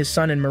between his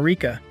son and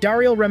Marika,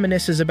 Dariel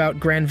reminisces about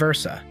Gran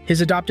Versa,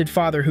 his adopted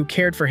father who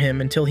cared for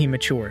him until he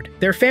matured.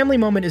 Their family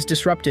moment is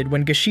disrupted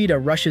when Gashida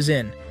rushes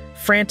in,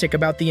 frantic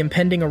about the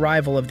impending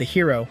arrival of the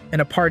hero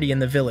and a party in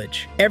the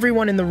village.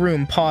 Everyone in the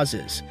room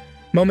pauses,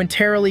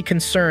 momentarily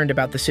concerned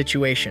about the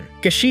situation.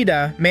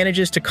 Gashida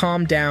manages to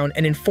calm down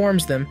and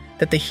informs them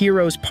that the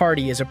hero's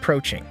party is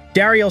approaching.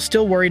 Dariel,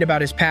 still worried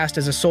about his past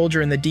as a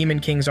soldier in the Demon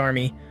King's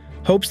army,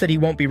 hopes that he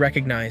won't be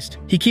recognized.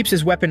 He keeps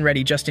his weapon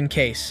ready just in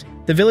case.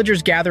 The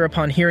villagers gather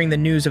upon hearing the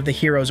news of the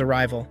hero's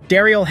arrival.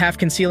 Dariel, half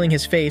concealing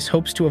his face,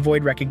 hopes to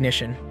avoid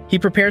recognition. He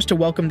prepares to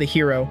welcome the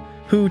hero,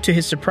 who, to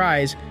his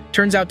surprise,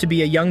 turns out to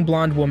be a young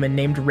blonde woman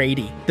named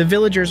Rady. The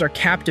villagers are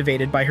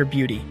captivated by her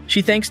beauty.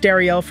 She thanks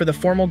Dariel for the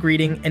formal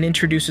greeting and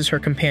introduces her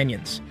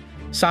companions,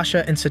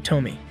 Sasha and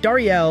Satomi.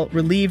 Dariel,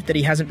 relieved that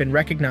he hasn't been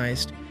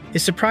recognized,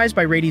 is surprised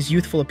by Rady's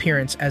youthful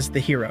appearance as the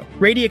hero.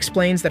 Rady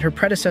explains that her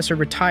predecessor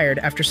retired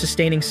after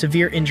sustaining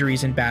severe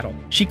injuries in battle.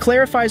 She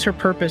clarifies her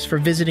purpose for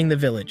visiting the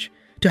village,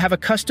 to have a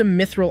custom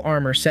mithril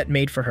armor set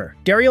made for her.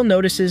 Dariel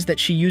notices that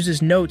she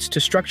uses notes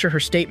to structure her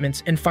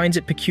statements and finds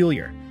it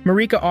peculiar.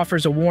 Marika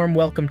offers a warm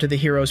welcome to the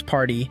hero's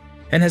party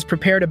and has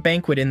prepared a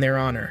banquet in their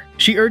honor.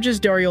 She urges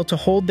Dariel to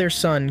hold their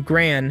son,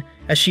 Gran,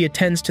 as she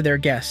attends to their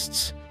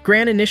guests.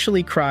 Gran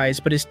initially cries,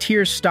 but his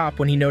tears stop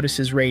when he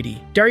notices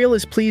Rady. Dariel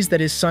is pleased that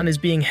his son is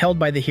being held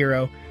by the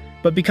hero,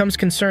 but becomes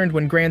concerned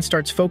when Gran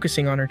starts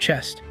focusing on her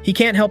chest. He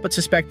can't help but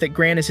suspect that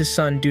Gran is his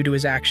son due to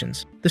his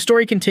actions. The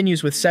story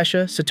continues with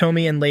Sesha,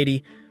 Satomi, and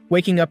Lady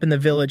waking up in the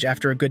village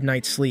after a good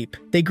night's sleep.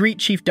 They greet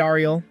Chief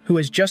Dariel, who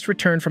has just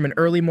returned from an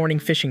early morning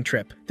fishing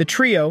trip. The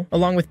trio,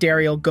 along with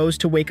Dariel, goes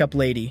to wake up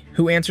Lady,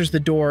 who answers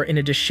the door in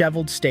a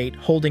disheveled state,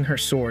 holding her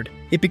sword.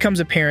 It becomes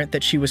apparent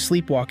that she was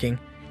sleepwalking,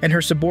 and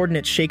her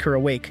subordinates shake her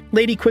awake.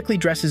 Lady quickly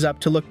dresses up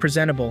to look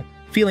presentable,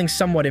 feeling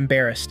somewhat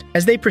embarrassed.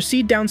 As they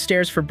proceed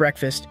downstairs for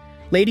breakfast,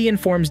 Lady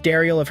informs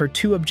Dariel of her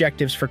two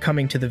objectives for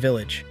coming to the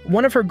village.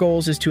 One of her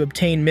goals is to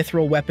obtain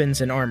mithril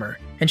weapons and armor,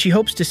 and she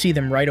hopes to see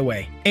them right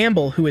away.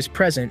 Amble, who is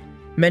present,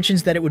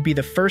 mentions that it would be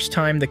the first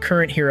time the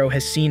current hero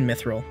has seen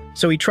mithril,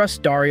 so he trusts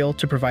Dariel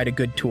to provide a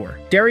good tour.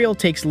 Dariel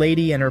takes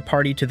Lady and her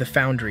party to the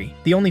foundry,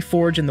 the only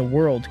forge in the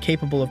world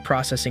capable of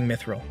processing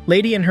mithril.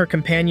 Lady and her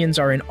companions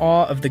are in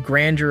awe of the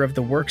grandeur of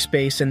the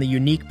workspace and the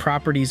unique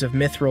properties of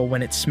mithril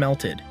when it's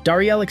smelted.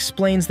 Dariel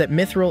explains that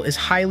mithril is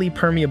highly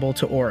permeable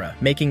to aura,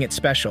 making it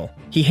special.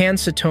 He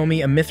hands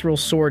Satomi a mithril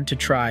sword to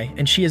try,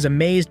 and she is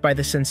amazed by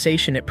the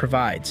sensation it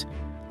provides.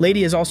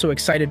 Lady is also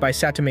excited by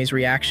Satome's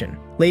reaction.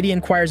 Lady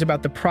inquires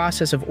about the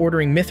process of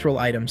ordering mithril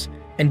items,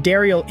 and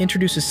Dariel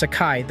introduces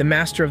Sakai, the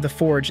master of the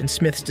forge and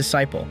smith's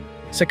disciple.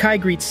 Sakai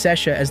greets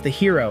Sesha as the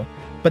hero,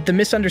 but the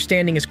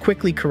misunderstanding is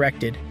quickly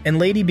corrected, and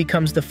Lady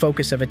becomes the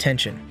focus of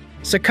attention.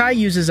 Sakai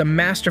uses a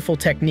masterful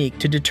technique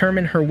to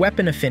determine her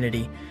weapon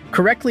affinity,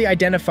 correctly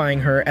identifying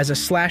her as a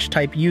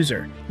slash-type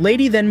user.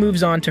 Lady then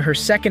moves on to her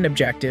second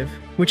objective,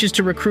 which is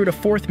to recruit a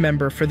fourth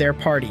member for their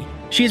party.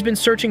 She has been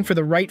searching for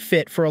the right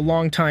fit for a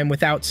long time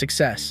without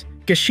success.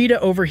 Gashida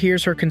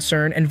overhears her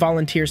concern and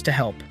volunteers to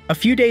help. A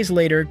few days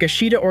later,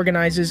 Gashida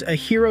organizes a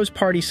Heroes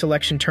Party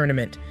selection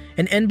tournament,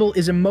 and Enbel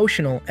is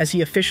emotional as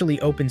he officially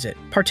opens it.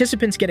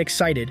 Participants get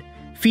excited,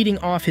 feeding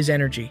off his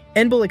energy.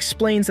 Enbel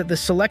explains that the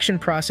selection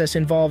process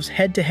involves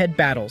head-to-head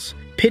battles,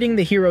 pitting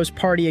the Heroes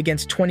Party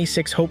against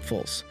 26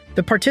 hopefuls.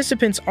 The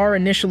participants are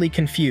initially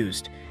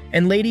confused,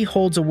 and Lady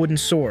holds a wooden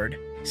sword,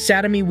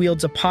 Satomi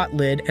wields a pot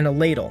lid and a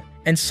ladle,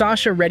 and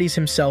Sasha readies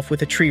himself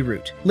with a tree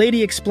root.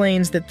 Lady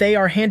explains that they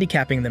are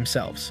handicapping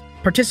themselves.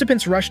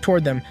 Participants rush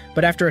toward them,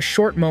 but after a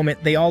short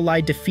moment they all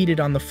lie defeated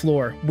on the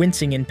floor,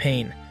 wincing in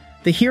pain.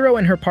 The hero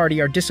and her party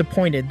are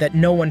disappointed that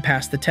no one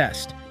passed the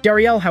test.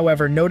 Dariel,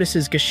 however,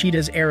 notices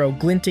Gashida's arrow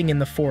glinting in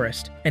the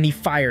forest, and he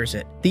fires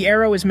it. The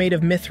arrow is made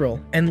of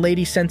mithril, and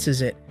Lady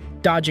senses it,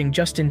 dodging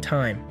just in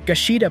time.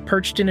 Gashida,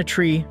 perched in a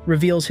tree,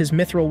 reveals his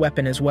mithril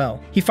weapon as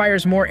well. He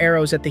fires more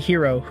arrows at the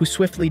hero, who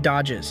swiftly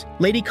dodges.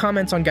 Lady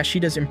comments on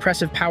Gashida's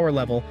impressive power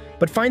level,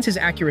 but finds his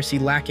accuracy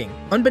lacking.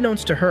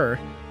 Unbeknownst to her,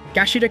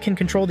 Gashida can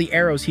control the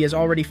arrows he has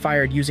already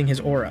fired using his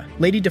aura.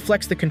 Lady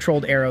deflects the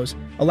controlled arrows,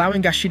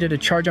 allowing Gashida to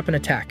charge up an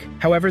attack.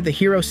 However, the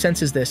hero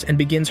senses this and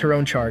begins her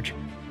own charge,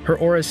 her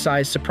aura's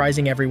size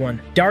surprising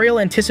everyone.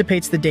 Dariel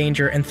anticipates the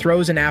danger and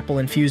throws an apple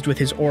infused with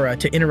his aura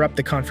to interrupt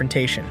the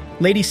confrontation.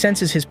 Lady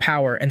senses his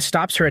power and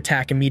stops her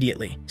attack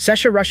immediately.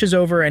 Sesha rushes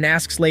over and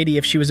asks Lady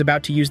if she was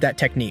about to use that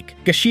technique.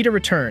 Gashida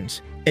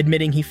returns,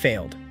 admitting he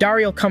failed.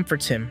 Dariel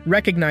comforts him,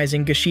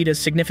 recognizing Gashida's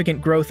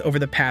significant growth over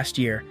the past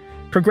year,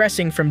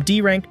 progressing from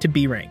D rank to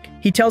B rank.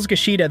 He tells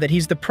Gashida that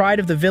he's the pride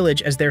of the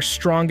village as their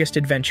strongest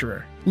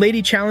adventurer.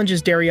 Lady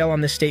challenges Dariel on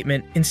this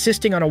statement,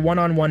 insisting on a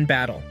one-on-one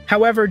battle.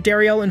 However,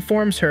 Dariel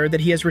informs her that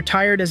he has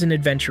retired as an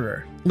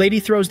adventurer. Lady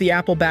throws the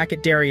apple back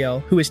at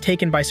Dariel, who is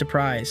taken by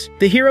surprise.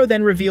 The hero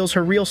then reveals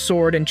her real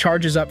sword and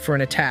charges up for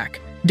an attack.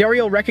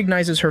 Dariel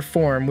recognizes her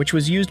form, which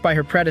was used by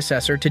her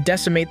predecessor to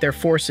decimate their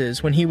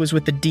forces when he was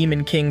with the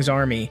Demon King's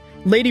army.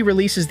 Lady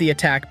releases the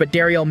attack, but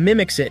Dariel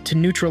mimics it to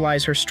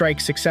neutralize her strike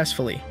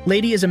successfully.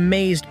 Lady is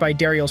amazed by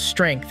Dariel's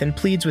strength and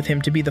pleads with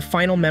him to be the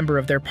final member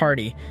of their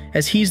party,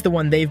 as he's the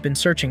one they've been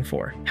searching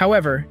for.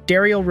 However,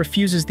 Dariel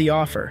refuses the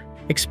offer,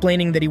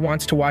 explaining that he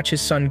wants to watch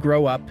his son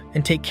grow up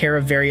and take care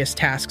of various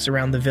tasks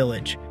around the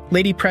village.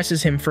 Lady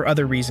presses him for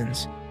other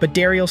reasons, but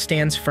Dariel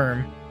stands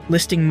firm,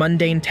 listing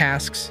mundane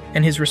tasks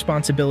and his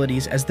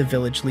responsibilities as the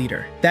village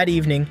leader. That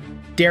evening,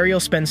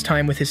 Dariel spends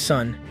time with his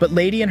son, but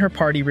Lady and her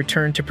party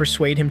return to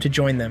persuade him to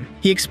join them.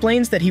 He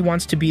explains that he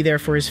wants to be there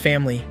for his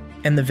family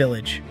and the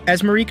village.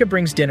 As Marika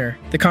brings dinner,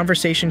 the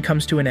conversation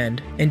comes to an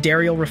end, and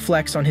Dariel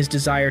reflects on his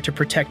desire to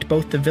protect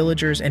both the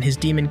villagers and his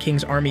Demon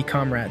King's army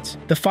comrades.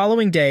 The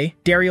following day,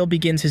 Dariel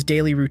begins his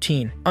daily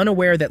routine,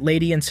 unaware that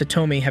Lady and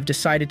Satomi have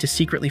decided to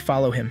secretly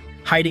follow him,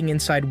 hiding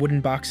inside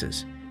wooden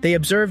boxes. They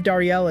observe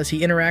Dariel as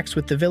he interacts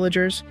with the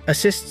villagers,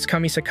 assists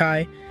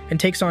Kamisakai, and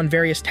takes on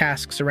various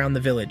tasks around the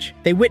village.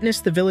 They witness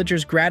the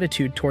villagers'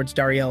 gratitude towards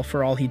Dariel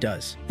for all he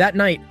does. That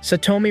night,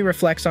 Satomi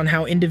reflects on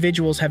how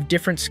individuals have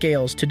different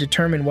scales to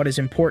determine what is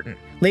important.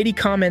 Lady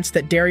comments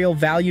that Dariel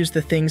values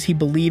the things he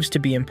believes to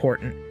be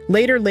important.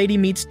 Later, Lady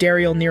meets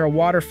Dariel near a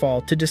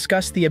waterfall to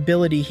discuss the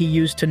ability he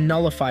used to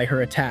nullify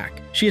her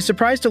attack. She is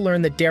surprised to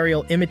learn that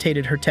Dariel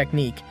imitated her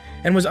technique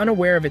and was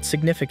unaware of its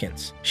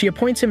significance. She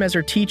appoints him as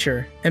her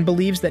teacher and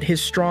believes that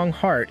his strong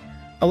heart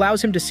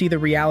allows him to see the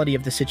reality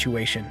of the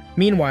situation.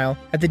 Meanwhile,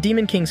 at the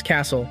Demon King's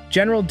castle,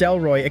 General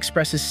Delroy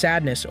expresses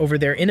sadness over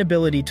their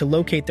inability to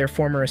locate their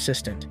former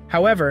assistant.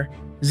 However,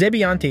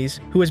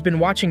 Zebiantes, who has been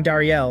watching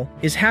Dariel,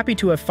 is happy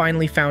to have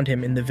finally found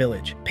him in the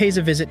village, pays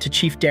a visit to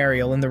Chief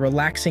Dariel in the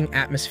relaxing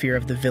atmosphere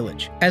of the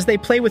village. As they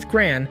play with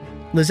Gran,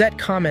 Lizette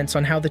comments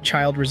on how the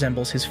child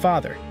resembles his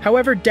father.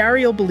 However,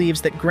 Dariel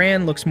believes that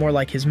Gran looks more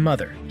like his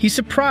mother. He's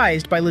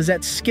surprised by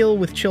Lizette's skill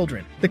with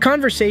children. The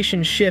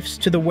conversation shifts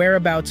to the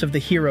whereabouts of the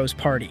hero's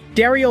party.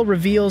 Dariel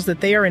reveals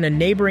that they are in a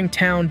neighboring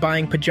town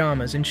buying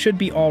pajamas and should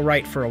be all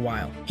right for a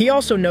while. He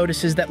also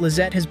notices that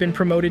Lizette has been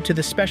promoted to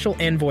the Special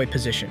Envoy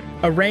position,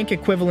 a rank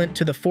equivalent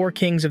to the 4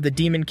 kings of the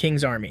Demon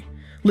King's army.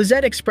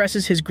 Lizette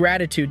expresses his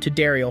gratitude to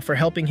Dariel for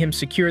helping him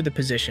secure the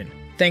position,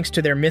 thanks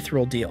to their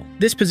mithril deal.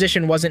 This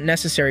position wasn't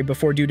necessary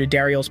before due to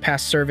Dariel's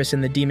past service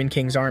in the Demon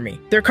King's army.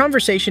 Their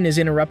conversation is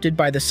interrupted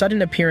by the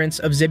sudden appearance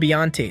of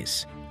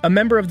Zebiantes, a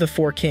member of the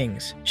 4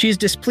 kings. She is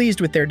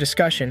displeased with their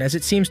discussion, as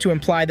it seems to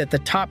imply that the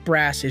top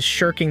brass is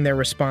shirking their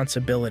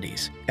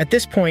responsibilities. At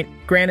this point,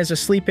 Gran is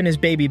asleep in his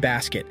baby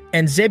basket,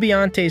 and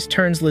Zebiantes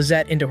turns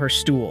Lizette into her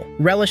stool,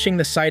 relishing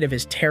the sight of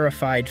his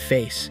terrified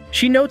face.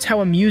 She notes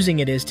how amusing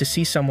it is to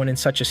see someone in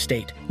such a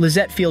state.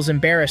 Lizette feels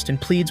embarrassed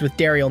and pleads with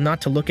Dariel not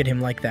to look at him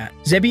like that.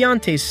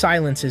 Zebiantes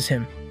silences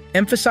him,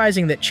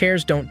 emphasizing that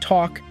chairs don't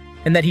talk,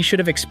 and that he should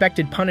have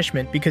expected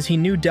punishment because he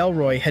knew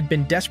Delroy had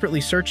been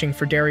desperately searching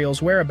for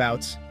Dariel's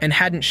whereabouts and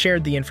hadn't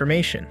shared the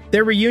information.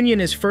 Their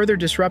reunion is further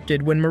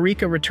disrupted when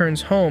Marika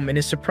returns home and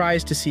is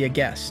surprised to see a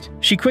guest.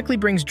 She quickly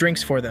brings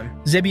drinks for them.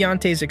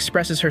 Zebiantes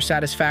expresses her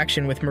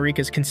satisfaction with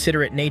Marika's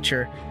considerate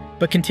nature,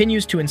 but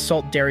continues to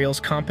insult Dariel's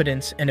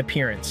competence and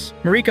appearance.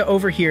 Marika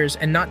overhears,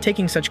 and not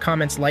taking such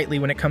comments lightly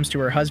when it comes to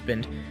her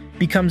husband,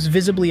 becomes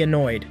visibly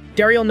annoyed.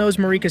 Dariel knows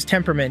Marika's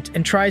temperament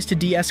and tries to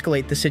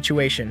de-escalate the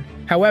situation.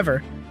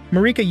 However,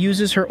 Marika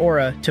uses her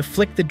aura to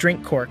flick the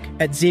drink cork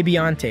at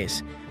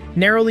Zebiantes,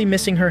 narrowly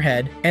missing her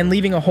head and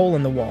leaving a hole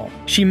in the wall.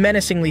 She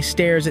menacingly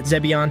stares at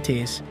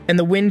Zebiantes, and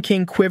the Wind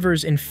King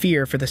quivers in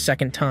fear for the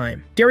second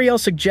time. Dariel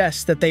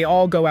suggests that they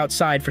all go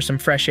outside for some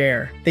fresh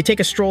air. They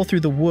take a stroll through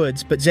the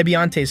woods, but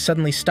Zebiantes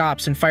suddenly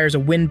stops and fires a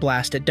wind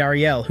blast at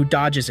Dariel, who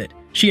dodges it.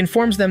 She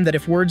informs them that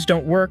if words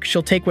don't work,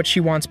 she'll take what she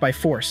wants by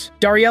force.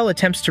 Dariel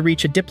attempts to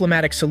reach a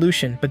diplomatic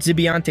solution, but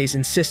Zebiantes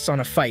insists on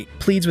a fight,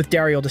 pleads with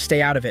Dariel to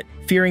stay out of it,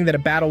 fearing that a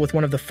battle with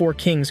one of the 4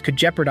 kings could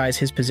jeopardize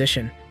his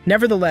position.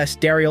 Nevertheless,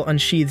 Dariel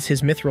unsheathes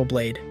his mithril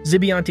blade.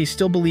 Zebiantes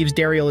still believes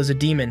Dariel is a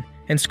demon,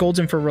 and scolds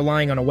him for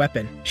relying on a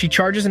weapon. She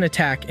charges an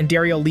attack, and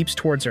Dariel leaps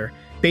towards her,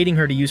 baiting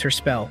her to use her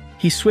spell.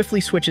 He swiftly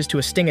switches to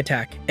a sting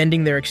attack,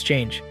 ending their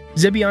exchange.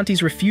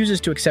 Zebiantes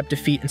refuses to accept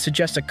defeat and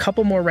suggests a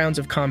couple more rounds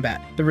of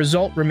combat. The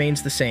result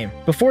remains the same.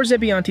 Before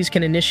Zebiantes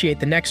can initiate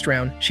the next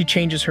round, she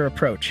changes her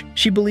approach.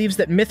 She believes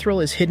that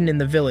mithril is hidden in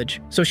the village,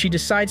 so she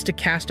decides to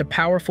cast a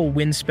powerful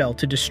wind spell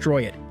to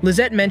destroy it.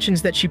 Lizette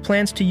mentions that she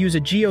plans to use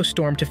a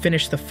geostorm to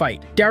finish the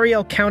fight.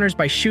 Dariel counters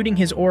by shooting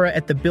his aura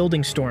at the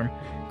building storm,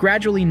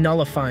 gradually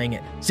nullifying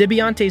it.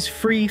 Zebiantes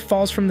free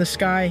falls from the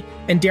sky,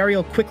 and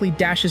Dariel quickly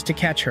dashes to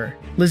catch her.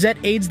 Lizette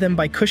aids them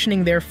by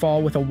cushioning their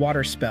fall with a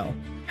water spell.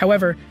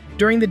 However,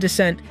 during the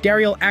descent,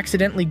 Dariel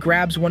accidentally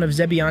grabs one of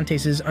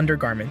Zebiantes'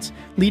 undergarments,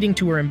 leading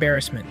to her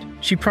embarrassment.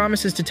 She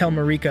promises to tell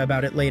Marika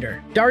about it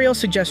later. Dariel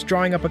suggests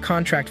drawing up a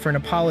contract for an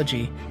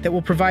apology that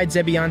will provide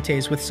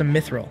Zebiantes with some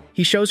mithril.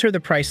 He shows her the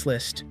price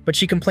list, but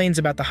she complains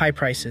about the high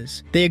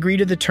prices. They agree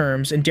to the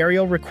terms, and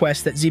Dariel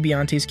requests that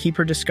Zebiantes keep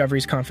her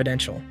discoveries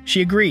confidential.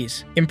 She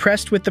agrees,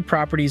 impressed with the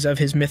properties of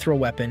his mithril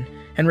weapon,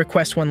 and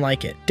requests one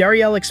like it.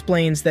 Dariel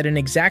explains that an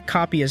exact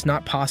copy is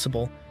not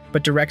possible,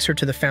 but directs her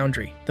to the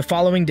foundry. The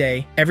following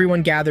day,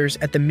 everyone gathers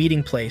at the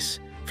meeting place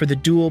for the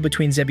duel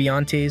between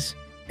Zebiantes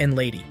and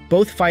Lady.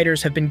 Both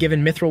fighters have been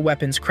given mithril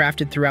weapons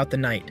crafted throughout the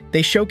night.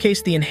 They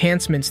showcase the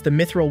enhancements the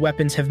mithril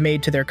weapons have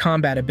made to their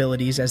combat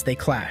abilities as they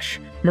clash.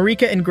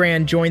 Marika and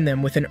Gran join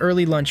them with an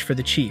early lunch for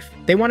the chief.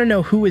 They want to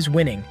know who is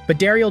winning, but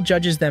Dariel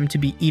judges them to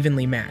be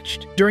evenly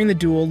matched. During the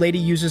duel, Lady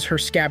uses her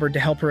scabbard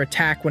to help her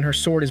attack when her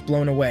sword is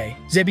blown away.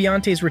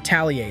 Zebiantes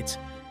retaliates,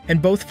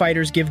 and both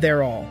fighters give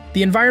their all.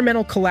 The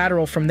environmental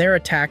collateral from their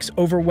attacks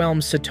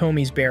overwhelms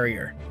Satomi's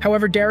barrier.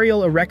 However,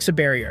 Dariel erects a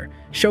barrier,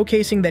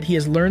 showcasing that he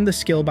has learned the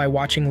skill by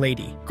watching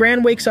Lady.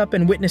 Gran wakes up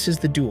and witnesses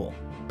the duel,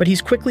 but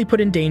he's quickly put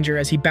in danger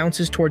as he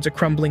bounces towards a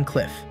crumbling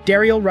cliff.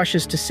 Dariel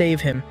rushes to save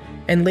him,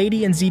 and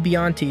Lady and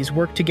Zebiantes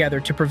work together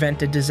to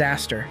prevent a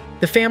disaster.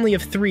 The family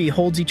of three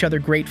holds each other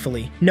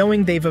gratefully,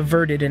 knowing they've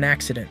averted an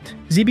accident.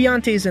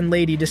 Zebiantes and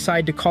Lady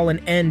decide to call an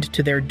end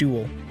to their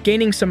duel,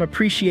 gaining some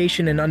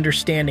appreciation and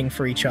understanding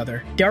for each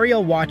other.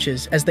 Dariel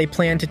watches as they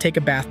plan to take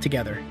a bath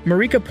together.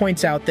 Marika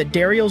points out that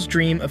Dariel's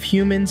dream of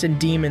humans and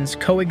demons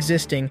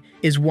coexisting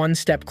is one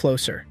step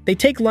closer. They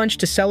take lunch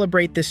to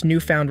celebrate this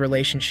newfound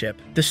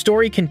relationship. The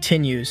story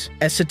continues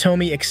as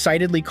Satomi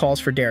excitedly calls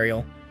for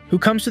Dariel, who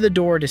comes to the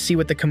door to see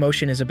what the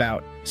commotion is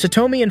about.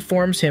 Satomi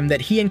informs him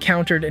that he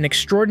encountered an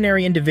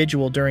extraordinary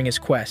individual during his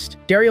quest.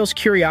 Dariel's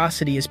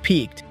curiosity is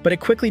piqued, but it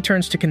quickly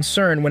turns to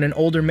concern when an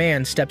older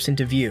man steps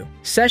into view.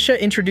 Sesha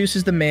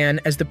introduces the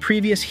man as the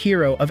previous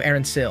hero of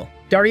Arancil.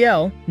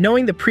 Dariel,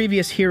 knowing the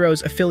previous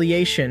hero's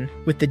affiliation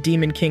with the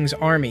Demon King's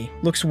army,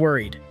 looks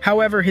worried.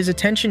 However, his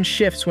attention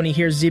shifts when he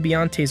hears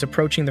Zebiantes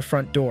approaching the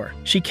front door.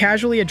 She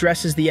casually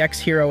addresses the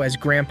ex-hero as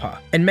Grandpa,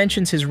 and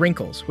mentions his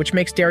wrinkles, which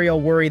makes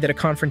Dariel worry that a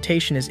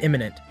confrontation is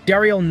imminent.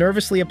 Dariel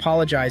nervously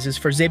apologizes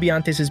for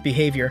Zebiantes'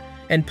 behavior,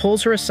 and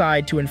pulls her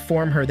aside to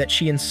inform her that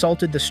she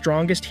insulted the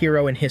strongest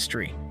hero in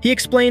history. He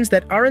explains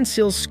that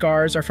Arancil's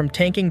scars are from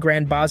tanking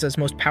Grand Baza's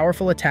most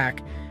powerful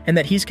attack, and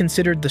that he's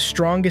considered the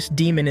strongest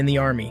demon in the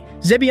army.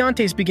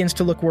 Zebiantes begins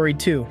to look worried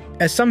too.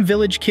 As some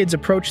village kids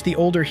approach the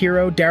older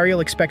hero,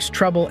 Dariel expects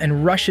trouble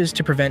and rushes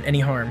to prevent any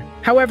harm.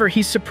 However,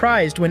 he's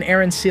surprised when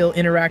Arancil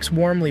interacts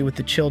warmly with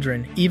the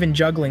children, even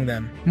juggling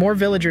them. More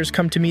villagers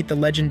come to meet the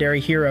legendary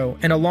hero,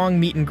 and a long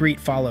meet and greet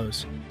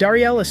follows.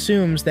 Dariel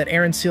assumes that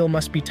Arancil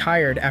must be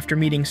tired after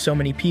meeting so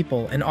many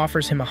people and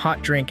offers him a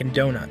hot drink and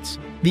donuts.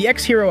 The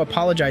ex-hero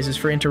apologizes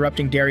for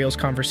interrupting Dariel's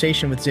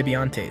conversation with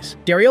Zebiantes.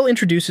 Dariel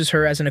introduces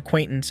her as an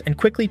acquaintance and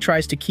quickly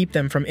tries to keep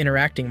them from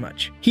interacting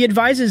much. He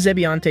advises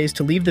Zebiantes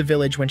to leave the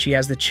village when she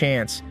has the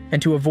chance,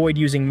 and to avoid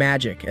using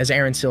magic, as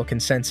Arancil can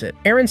sense it.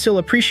 Arancil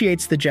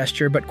appreciates the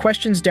gesture, but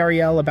questions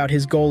Dariel about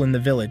his goal in the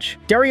village.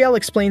 Dariel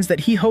explains that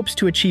he hopes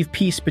to achieve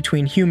peace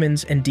between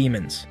humans and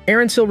demons.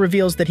 Arancil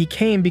reveals that he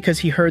came because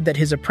he heard that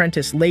his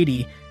apprentice,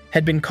 Lady,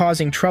 had been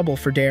causing trouble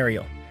for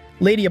Dariel.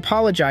 Lady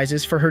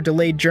apologizes for her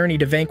delayed journey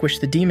to vanquish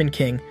the Demon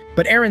King,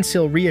 but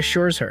Arancil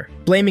reassures her,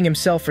 blaming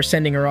himself for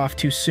sending her off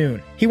too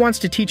soon. He wants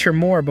to teach her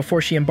more before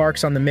she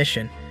embarks on the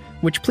mission,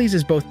 which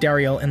pleases both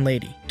Dariel and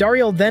Lady.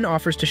 Dariel then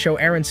offers to show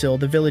Arancil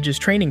the village's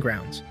training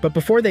grounds, but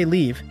before they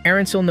leave,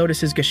 Arancil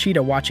notices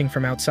Gashida watching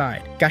from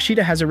outside.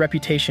 Gashida has a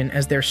reputation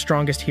as their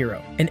strongest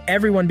hero, and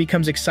everyone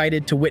becomes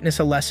excited to witness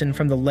a lesson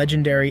from the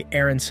legendary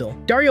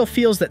Arancil. Dariel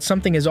feels that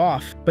something is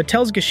off, but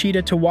tells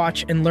Gashida to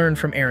watch and learn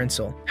from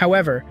Arancil.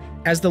 However,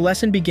 as the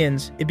lesson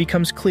begins, it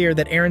becomes clear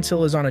that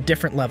Arancil is on a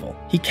different level.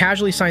 He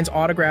casually signs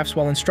autographs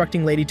while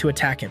instructing Lady to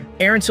attack him.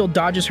 Arancil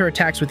dodges her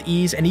attacks with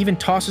ease and even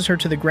tosses her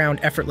to the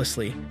ground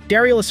effortlessly.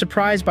 Dariel is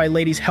surprised by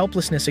Lady's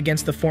helplessness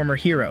against the former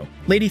hero.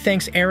 Lady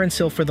thanks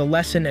Arancil for the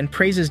lesson and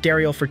praises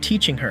Dariel for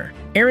teaching her.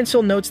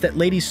 Arancil notes that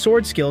Lady's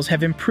sword skills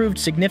have improved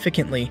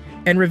significantly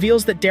and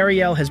reveals that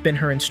Dariel has been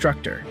her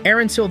instructor.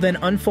 Arancil then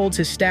unfolds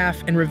his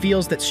staff and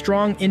reveals that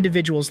strong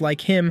individuals like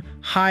him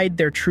hide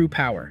their true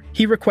power.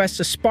 He requests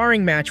a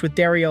sparring match with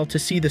Dariel to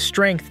see the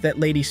strength that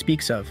Lady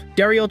speaks of.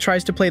 Dariel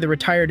tries to play the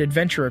retired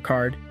adventurer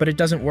card, but it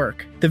doesn't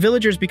work. The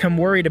villagers become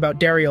worried about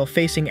Dariel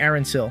facing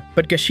Arancil,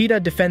 but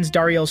Gashida defends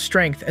Dariel's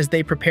strength as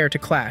they prepare to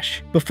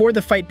clash. Before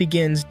the fight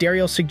begins,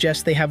 Dariel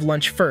suggests they have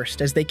lunch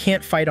first, as they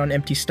can't fight on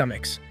empty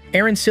stomachs.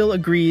 Arancil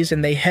agrees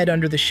and they head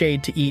under the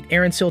shade to eat.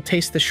 Arancil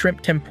tastes the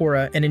shrimp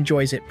tempura and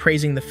enjoys it,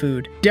 praising the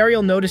food.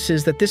 Dariel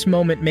notices that this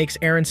moment makes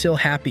Arancil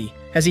happy,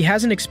 as he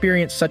hasn't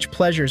experienced such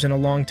pleasures in a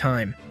long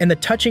time. And the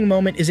touching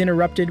moment is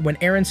interrupted when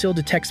Arancil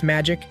detects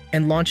magic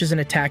and launches an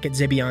attack at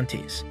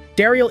Zebiantes.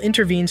 Dariel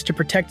intervenes to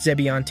protect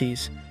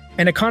Zebiantes,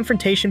 and a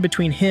confrontation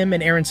between him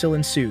and Arancil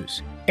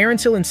ensues.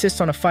 Arancil insists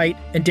on a fight,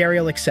 and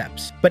Dariel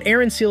accepts, but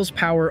Arancil's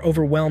power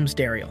overwhelms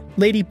Dariel.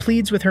 Lady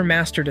pleads with her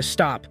master to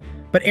stop,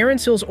 but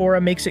Arancil's aura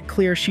makes it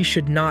clear she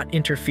should not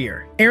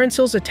interfere.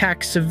 Arancil's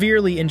attack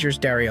severely injures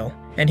Dariel,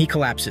 and he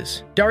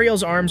collapses.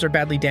 Dariel's arms are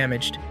badly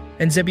damaged,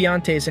 and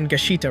Zebiantes and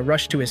Gashita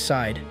rush to his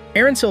side.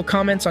 Arancil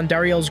comments on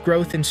Dariel's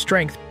growth and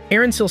strength.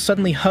 Arancil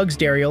suddenly hugs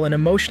Dariel and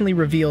emotionally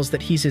reveals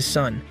that he's his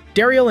son.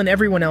 Dariel and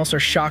everyone else are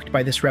shocked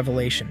by this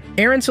revelation.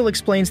 Arancil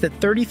explains that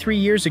 33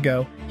 years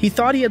ago, he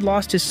thought he had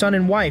lost his son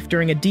and wife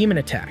during a demon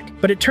attack,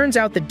 but it turns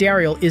out that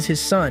Dariel is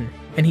his son,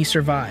 and he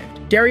survived.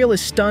 Dariel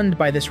is stunned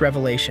by this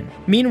revelation.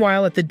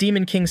 Meanwhile, at the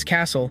Demon King's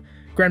castle,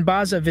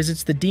 Granbaza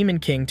visits the Demon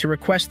King to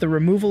request the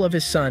removal of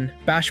his son,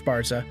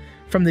 Bashbarza,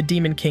 from the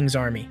Demon King's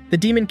army. The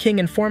Demon King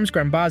informs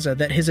Granbaza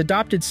that his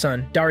adopted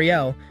son,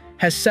 Dariel,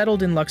 has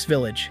settled in Lux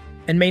Village,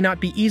 and may not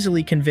be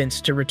easily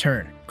convinced to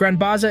return.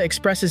 Granbaza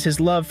expresses his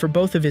love for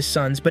both of his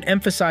sons but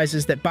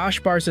emphasizes that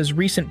Bashbarza's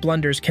recent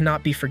blunders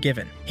cannot be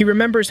forgiven. He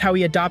remembers how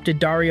he adopted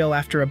Dariel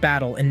after a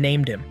battle and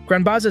named him.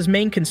 Granbaza's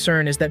main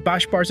concern is that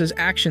Bashbarza's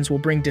actions will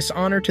bring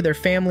dishonor to their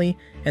family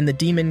and the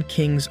Demon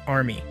King's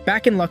army.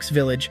 Back in Lux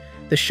Village,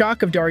 the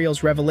shock of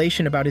Dariel's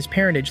revelation about his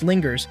parentage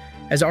lingers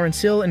as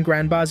Aransil and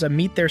Granbaza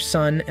meet their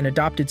son and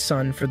adopted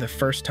son for the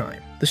first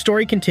time. The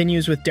story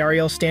continues with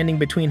Dariel standing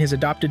between his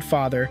adopted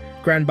father,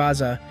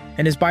 Granbaza,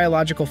 and his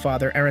biological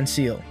father,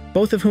 Aransil,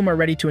 both of whom are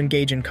ready to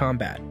engage in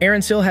combat.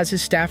 Aransil has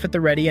his staff at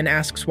the ready and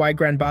asks why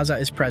Granbaza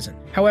is present.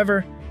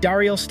 However,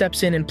 Dariel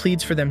steps in and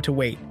pleads for them to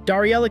wait.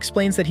 Dariel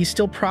explains that he's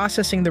still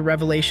processing the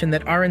revelation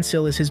that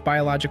Aransil is his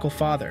biological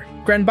father.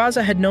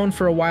 Granbaza had known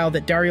for a while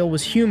that Dariel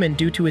was human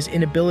due to his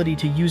inability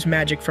to use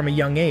magic from a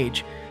young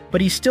age, but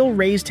he still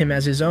raised him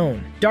as his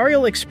own.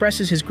 Dariel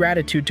expresses his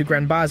gratitude to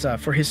Granbaza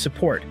for his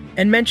support,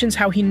 and mentions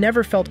how he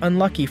never felt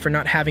unlucky for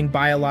not having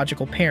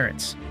biological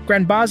parents.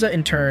 Granbaza,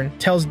 in turn,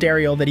 tells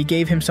Dariel that he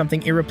gave him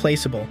something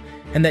irreplaceable,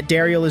 and that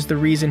Dariel is the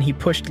reason he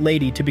pushed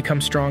Lady to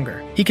become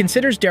stronger. He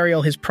considers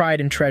Dariel his pride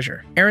and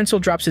treasure.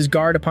 Aransil drops his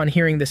guard upon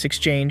hearing this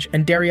exchange,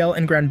 and Dariel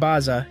and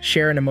Granbaza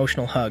share an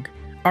emotional hug.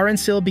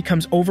 Aransil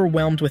becomes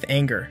overwhelmed with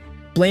anger,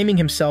 blaming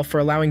himself for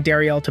allowing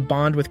Dariel to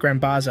bond with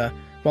Granbaza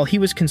while he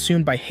was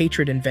consumed by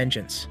hatred and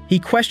vengeance. He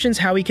questions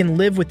how he can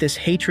live with this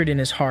hatred in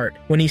his heart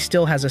when he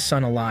still has a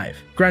son alive.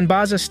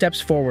 Granbaza steps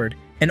forward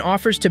and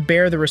offers to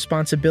bear the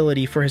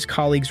responsibility for his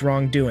colleague's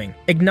wrongdoing,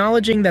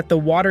 acknowledging that the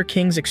Water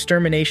King's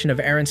extermination of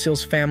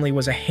Aransil's family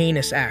was a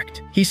heinous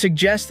act. He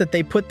suggests that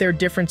they put their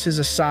differences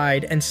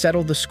aside and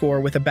settle the score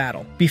with a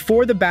battle.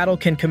 Before the battle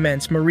can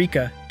commence,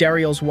 Marika,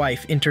 Dariel's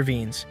wife,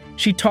 intervenes.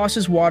 She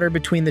tosses water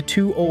between the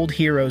two old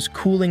heroes,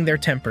 cooling their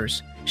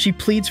tempers. She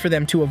pleads for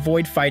them to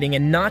avoid fighting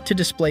and not to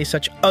display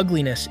such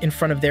ugliness in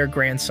front of their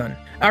grandson.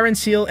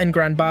 Aransil and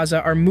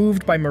Granbaza are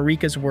moved by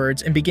Marika's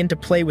words and begin to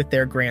play with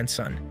their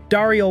grandson.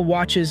 Dariel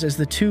watches as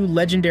the two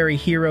legendary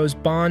heroes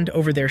bond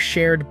over their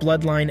shared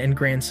bloodline and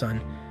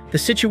grandson. The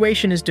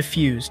situation is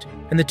diffused,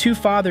 and the two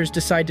fathers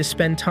decide to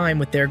spend time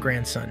with their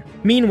grandson.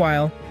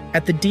 Meanwhile,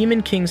 at the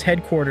Demon King's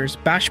headquarters,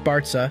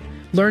 Bashbarza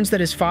learns that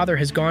his father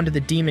has gone to the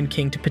Demon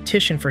King to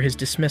petition for his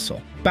dismissal.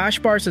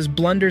 Bashbarza's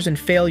blunders and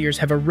failures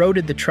have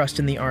eroded the trust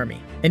in the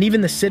army, and even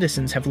the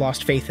citizens have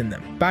lost faith in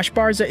them.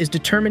 Bashbarza is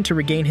determined to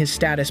regain his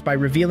status by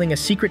revealing a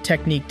secret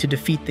technique to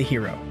defeat the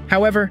hero.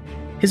 However,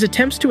 his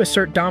attempts to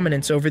assert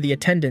dominance over the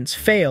attendants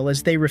fail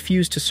as they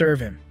refuse to serve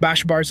him.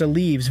 Bashbarza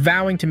leaves,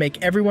 vowing to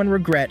make everyone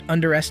regret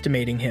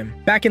underestimating him.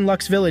 Back in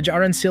Lux Village,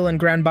 Aransil and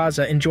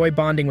Granbaza enjoy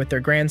bonding with their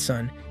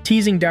grandson,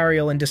 teasing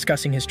Dariel and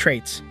discussing his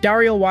traits.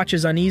 Dariel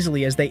watches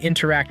uneasily as they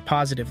interact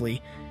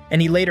positively,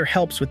 and he later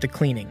helps with the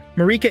cleaning.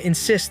 Marika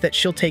insists that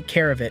she'll take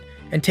care of it,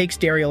 and takes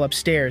Dariel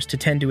upstairs to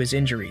tend to his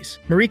injuries.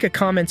 Marika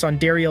comments on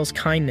Dariel's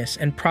kindness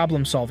and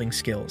problem-solving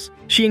skills.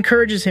 She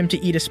encourages him to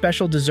eat a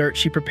special dessert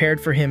she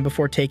prepared for him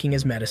before taking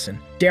his medicine.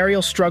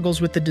 Dariel struggles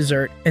with the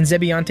dessert, and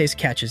Zebiantes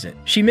catches it.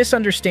 She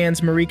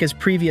misunderstands Marika's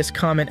previous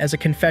comment as a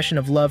confession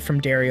of love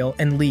from Dariel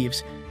and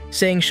leaves,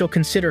 saying she'll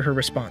consider her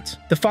response.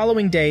 The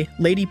following day,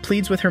 Lady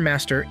pleads with her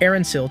master,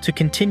 Aransil, to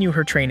continue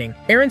her training.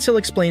 Aransil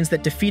explains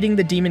that defeating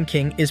the Demon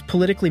King is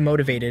politically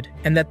motivated,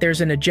 and that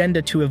there's an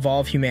agenda to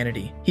evolve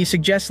humanity. He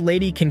suggests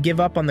Lady can give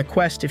up on the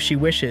quest if she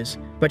wishes,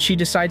 but she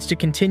decides to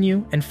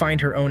continue and find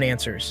her own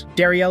answers.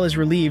 Dariel is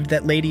relieved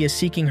that Lady is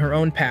seeking her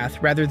own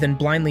path rather than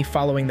blindly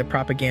following the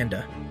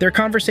propaganda. Their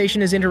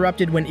conversation is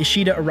interrupted when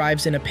Ishida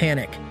arrives in a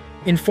panic,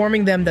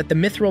 informing them that the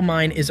Mithril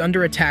mine is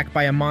under attack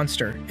by a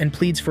monster and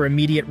pleads for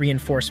immediate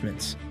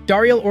reinforcements.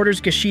 Dariel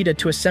orders Gashida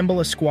to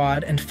assemble a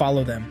squad and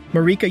follow them.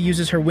 Marika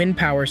uses her wind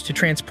powers to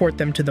transport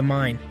them to the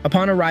mine.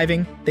 Upon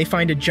arriving, they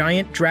find a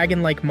giant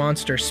dragon-like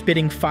monster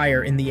spitting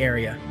fire in the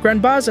area.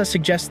 Granbaza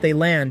suggests they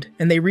land,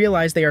 and they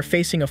realize they are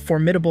facing a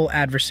formidable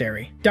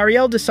adversary.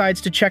 Dariel decides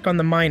to check on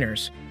the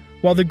miners,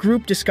 while the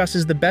group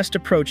discusses the best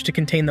approach to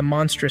contain the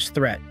monstrous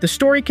threat. The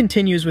story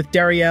continues with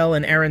Dariel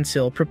and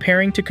Aransil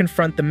preparing to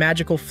confront the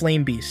magical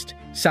flame beast,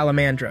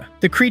 Salamandra.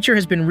 The creature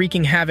has been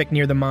wreaking havoc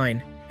near the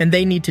mine, and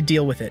they need to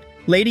deal with it.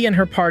 Lady and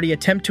her party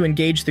attempt to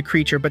engage the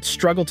creature but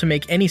struggle to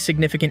make any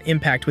significant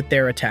impact with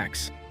their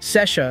attacks.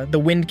 Sesha, the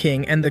Wind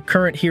King, and the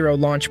current hero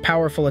launch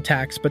powerful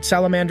attacks, but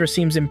Salamandra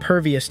seems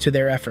impervious to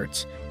their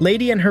efforts.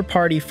 Lady and her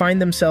party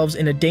find themselves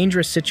in a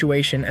dangerous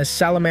situation as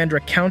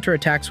Salamandra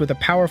counterattacks with a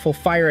powerful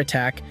fire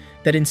attack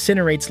that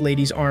incinerates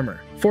Lady's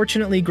armor.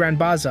 Fortunately,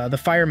 Granbaza, the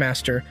Fire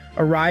Master,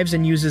 arrives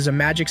and uses a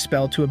magic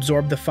spell to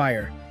absorb the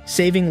fire,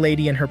 saving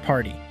Lady and her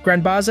party.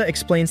 Granbaza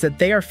explains that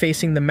they are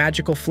facing the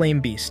magical flame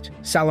beast,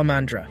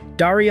 Salamandra.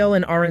 Dariel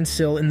and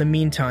Aransil, in the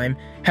meantime,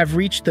 have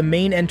reached the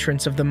main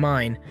entrance of the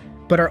mine,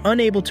 but are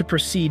unable to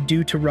proceed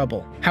due to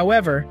rubble.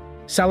 However,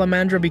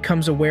 Salamandra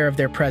becomes aware of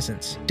their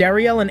presence.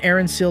 Dariel and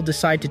Aransil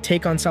decide to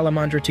take on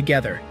Salamandra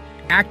together,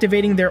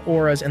 activating their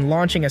auras and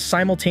launching a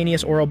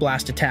simultaneous Aura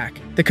Blast attack.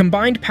 The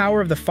combined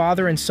power of the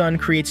father and son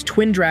creates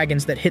twin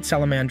dragons that hit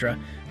Salamandra,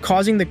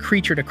 causing the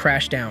creature to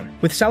crash down.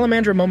 With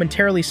Salamandra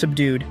momentarily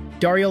subdued,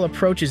 Dariel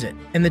approaches it,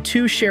 and the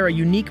two share a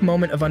unique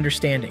moment of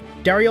understanding.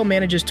 Dariel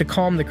manages to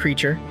calm the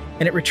creature,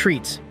 and it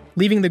retreats,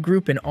 leaving the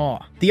group in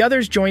awe. The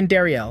others join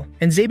Dariel,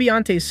 and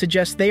Zebiantes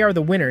suggests they are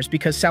the winners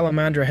because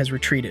Salamandra has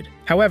retreated.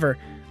 However,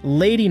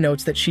 Lady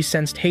notes that she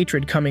sensed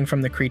hatred coming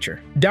from the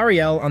creature.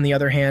 Dariel, on the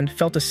other hand,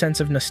 felt a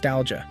sense of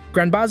nostalgia.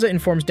 Granbaza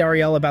informs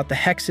Dariel about the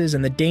hexes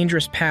and the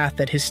dangerous path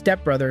that his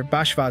stepbrother,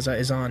 Bashvaza,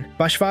 is on.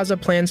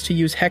 Bashvaza plans to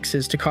use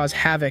hexes to cause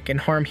havoc and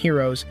harm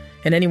heroes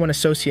and anyone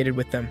associated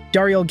with them.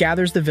 Dariel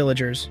gathers the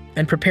villagers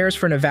and prepares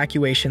for an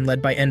evacuation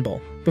led by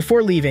Enbul.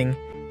 Before leaving,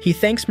 he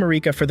thanks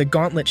Marika for the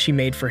gauntlet she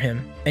made for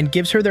him and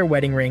gives her their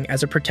wedding ring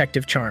as a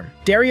protective charm.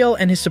 Dariel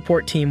and his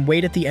support team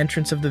wait at the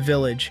entrance of the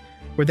village,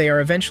 where they are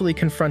eventually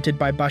confronted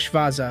by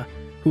Bashvaza,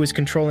 who is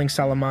controlling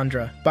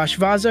Salamandra.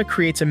 Bashvaza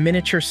creates a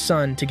miniature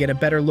sun to get a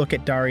better look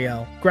at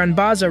Dariel.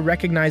 Granbaza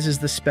recognizes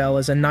the spell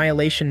as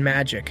annihilation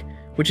magic,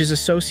 which is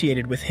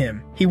associated with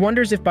him. He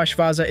wonders if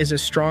Bashvaza is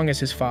as strong as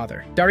his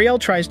father. Dariel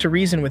tries to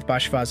reason with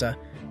Bashvaza,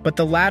 but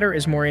the latter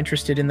is more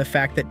interested in the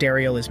fact that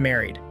Dariel is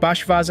married.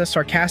 Bashvaza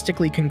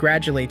sarcastically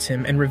congratulates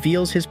him and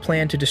reveals his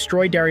plan to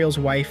destroy Dariel's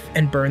wife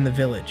and burn the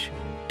village.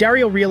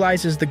 Dariel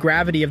realizes the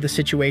gravity of the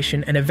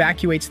situation and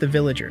evacuates the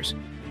villagers,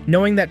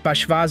 knowing that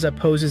Bashvaza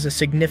poses a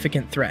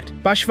significant threat.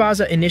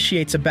 Bashvaza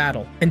initiates a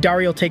battle, and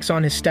Dariel takes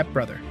on his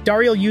stepbrother.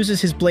 Dariel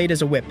uses his blade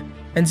as a whip,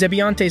 and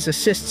Zebiantes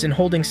assists in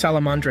holding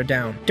Salamandra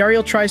down.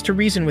 Dariel tries to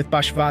reason with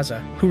Bashvaza,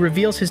 who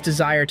reveals his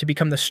desire to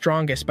become the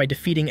strongest by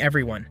defeating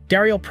everyone.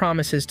 Dariel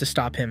promises to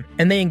stop him,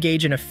 and they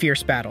engage in a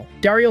fierce battle.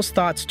 Dariel's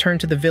thoughts turn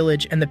to the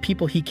village and the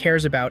people he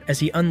cares about as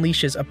he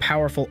unleashes a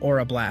powerful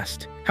aura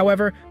blast.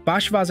 However,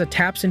 Bashvaza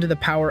taps into the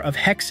power of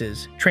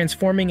hexes,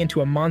 transforming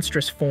into a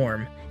monstrous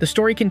form. The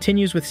story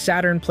continues with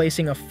Saturn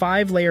placing a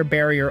 5-layer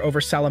barrier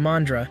over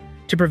Salamandra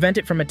to prevent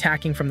it from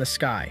attacking from the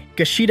sky.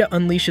 Gashida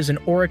unleashes an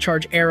aura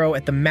charge arrow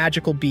at the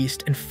magical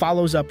beast and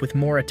follows up with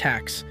more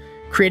attacks,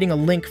 creating a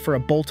link for a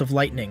bolt of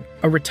lightning.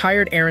 A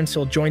retired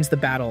Aransil joins the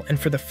battle, and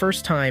for the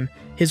first time,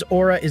 his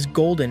aura is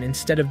golden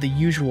instead of the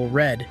usual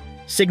red,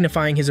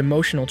 signifying his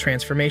emotional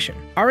transformation.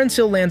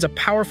 Aransil lands a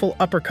powerful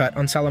uppercut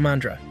on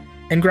Salamandra,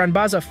 and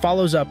Granbaza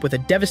follows up with a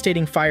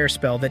devastating fire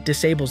spell that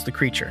disables the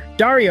creature.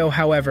 Dario,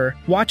 however,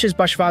 watches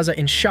Bashvaza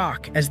in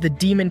shock as the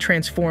demon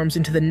transforms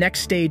into the next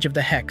stage of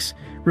the hex,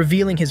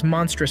 revealing his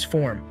monstrous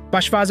form.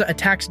 Bashvaza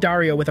attacks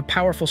Dario with a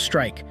powerful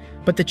strike,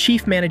 but the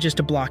chief manages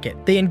to block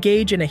it. They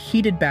engage in a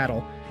heated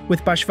battle,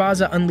 with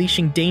Bashvaza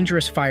unleashing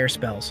dangerous fire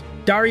spells.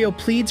 Dario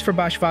pleads for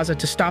Bashvaza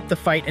to stop the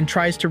fight and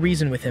tries to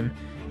reason with him,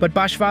 but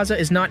Bashvaza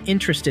is not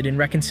interested in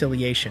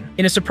reconciliation.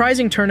 In a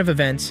surprising turn of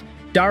events,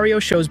 Dario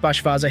shows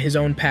Bashvaza his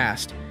own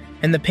past,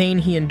 and the pain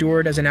he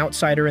endured as an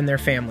outsider in their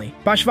family.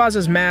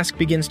 Bashvaza's mask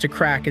begins to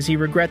crack as he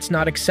regrets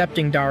not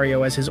accepting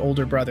Dario as his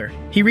older brother.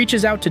 He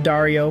reaches out to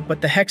Dario, but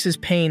the hex's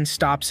pain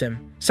stops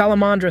him.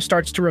 Salamandra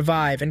starts to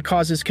revive and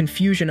causes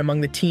confusion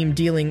among the team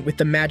dealing with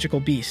the magical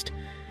beast.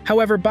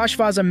 However,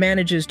 Bashvaza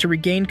manages to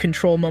regain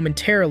control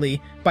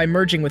momentarily by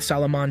merging with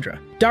Salamandra.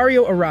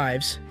 Dario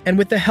arrives, and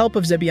with the help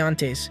of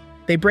Zebiantes,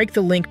 they break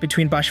the link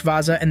between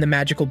Bashvaza and the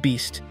magical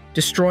beast,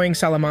 destroying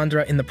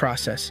Salamandra in the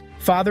process.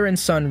 Father and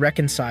son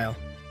reconcile,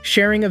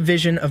 sharing a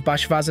vision of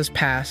Bashvaza's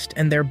past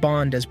and their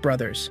bond as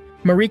brothers.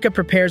 Marika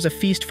prepares a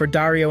feast for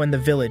Dario and the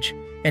village,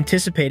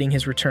 anticipating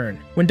his return.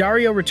 When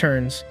Dario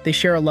returns, they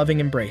share a loving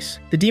embrace.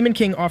 The Demon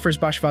King offers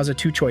Bashvaza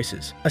 2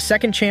 choices: a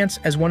second chance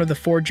as one of the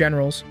 4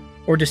 generals,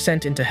 or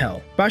descent into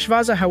hell.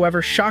 Bashvaza,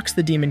 however, shocks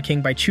the Demon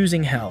King by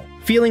choosing hell,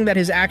 feeling that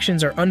his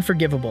actions are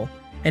unforgivable,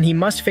 and he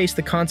must face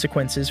the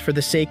consequences for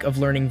the sake of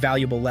learning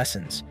valuable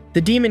lessons. The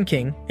Demon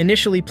King,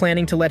 initially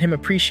planning to let him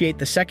appreciate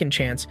the second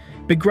chance,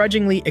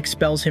 begrudgingly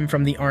expels him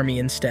from the army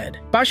instead.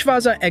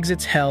 Bashvaza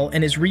exits hell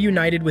and is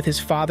reunited with his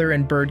father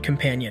and bird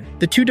companion.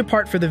 The two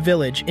depart for the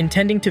village,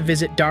 intending to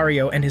visit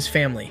Dario and his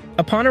family.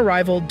 Upon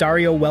arrival,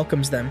 Dario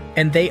welcomes them,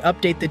 and they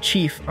update the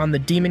chief on the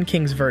Demon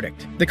King's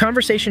verdict. The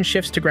conversation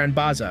shifts to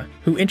Granbaza,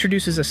 who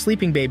introduces a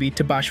sleeping baby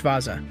to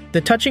Bashvaza.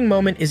 The touching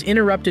moment is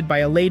interrupted by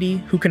a lady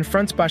who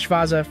confronts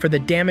Bashvaza for the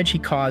damage he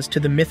caused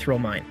to the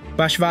mithril mine.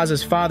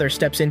 Bashvaza's father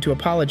steps in to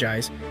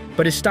apologize,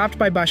 but is stopped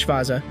by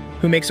Bashvaza,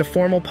 who makes a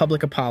formal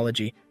public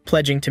apology,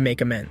 pledging to make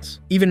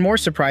amends. Even more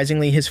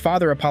surprisingly, his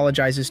father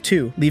apologizes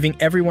too, leaving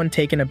everyone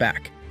taken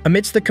aback.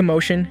 Amidst the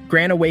commotion,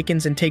 Gran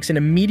awakens and takes an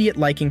immediate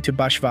liking to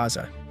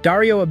Bashvaza.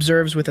 Dario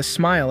observes with a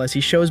smile as he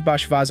shows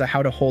Bashvaza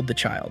how to hold the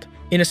child.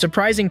 In a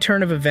surprising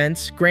turn of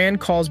events, Gran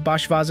calls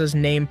Bashvaza's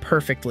name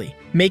perfectly,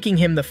 making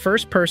him the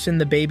first person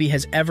the baby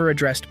has ever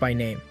addressed by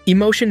name.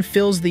 Emotion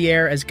fills the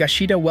air as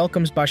Gashida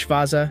welcomes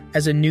Bashvaza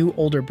as a new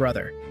older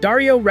brother.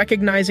 Dario,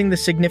 recognizing the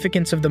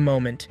significance of the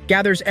moment,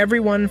 gathers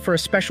everyone for a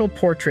special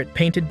portrait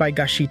painted by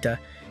Gashita,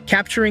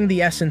 capturing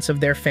the essence of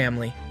their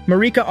family.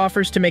 Marika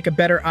offers to make a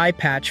better eye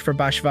patch for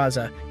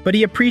Bashvaza, but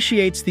he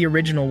appreciates the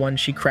original one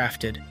she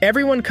crafted.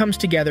 Everyone comes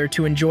together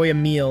to enjoy a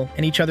meal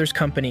and each other's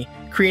company,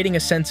 creating a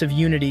sense of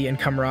unity and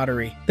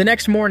camaraderie. The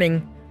next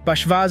morning,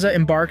 Bashvaza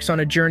embarks on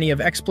a journey of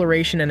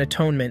exploration and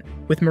atonement,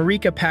 with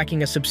Marika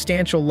packing a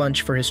substantial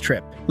lunch for his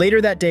trip.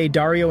 Later that day,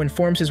 Dario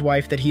informs his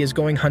wife that he is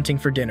going hunting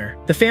for dinner.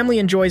 The family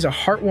enjoys a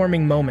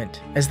heartwarming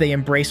moment as they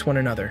embrace one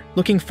another,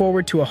 looking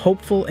forward to a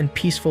hopeful and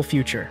peaceful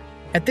future.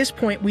 At this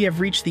point, we have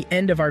reached the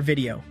end of our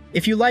video.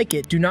 If you like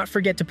it, do not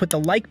forget to put the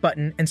like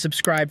button and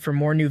subscribe for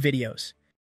more new videos.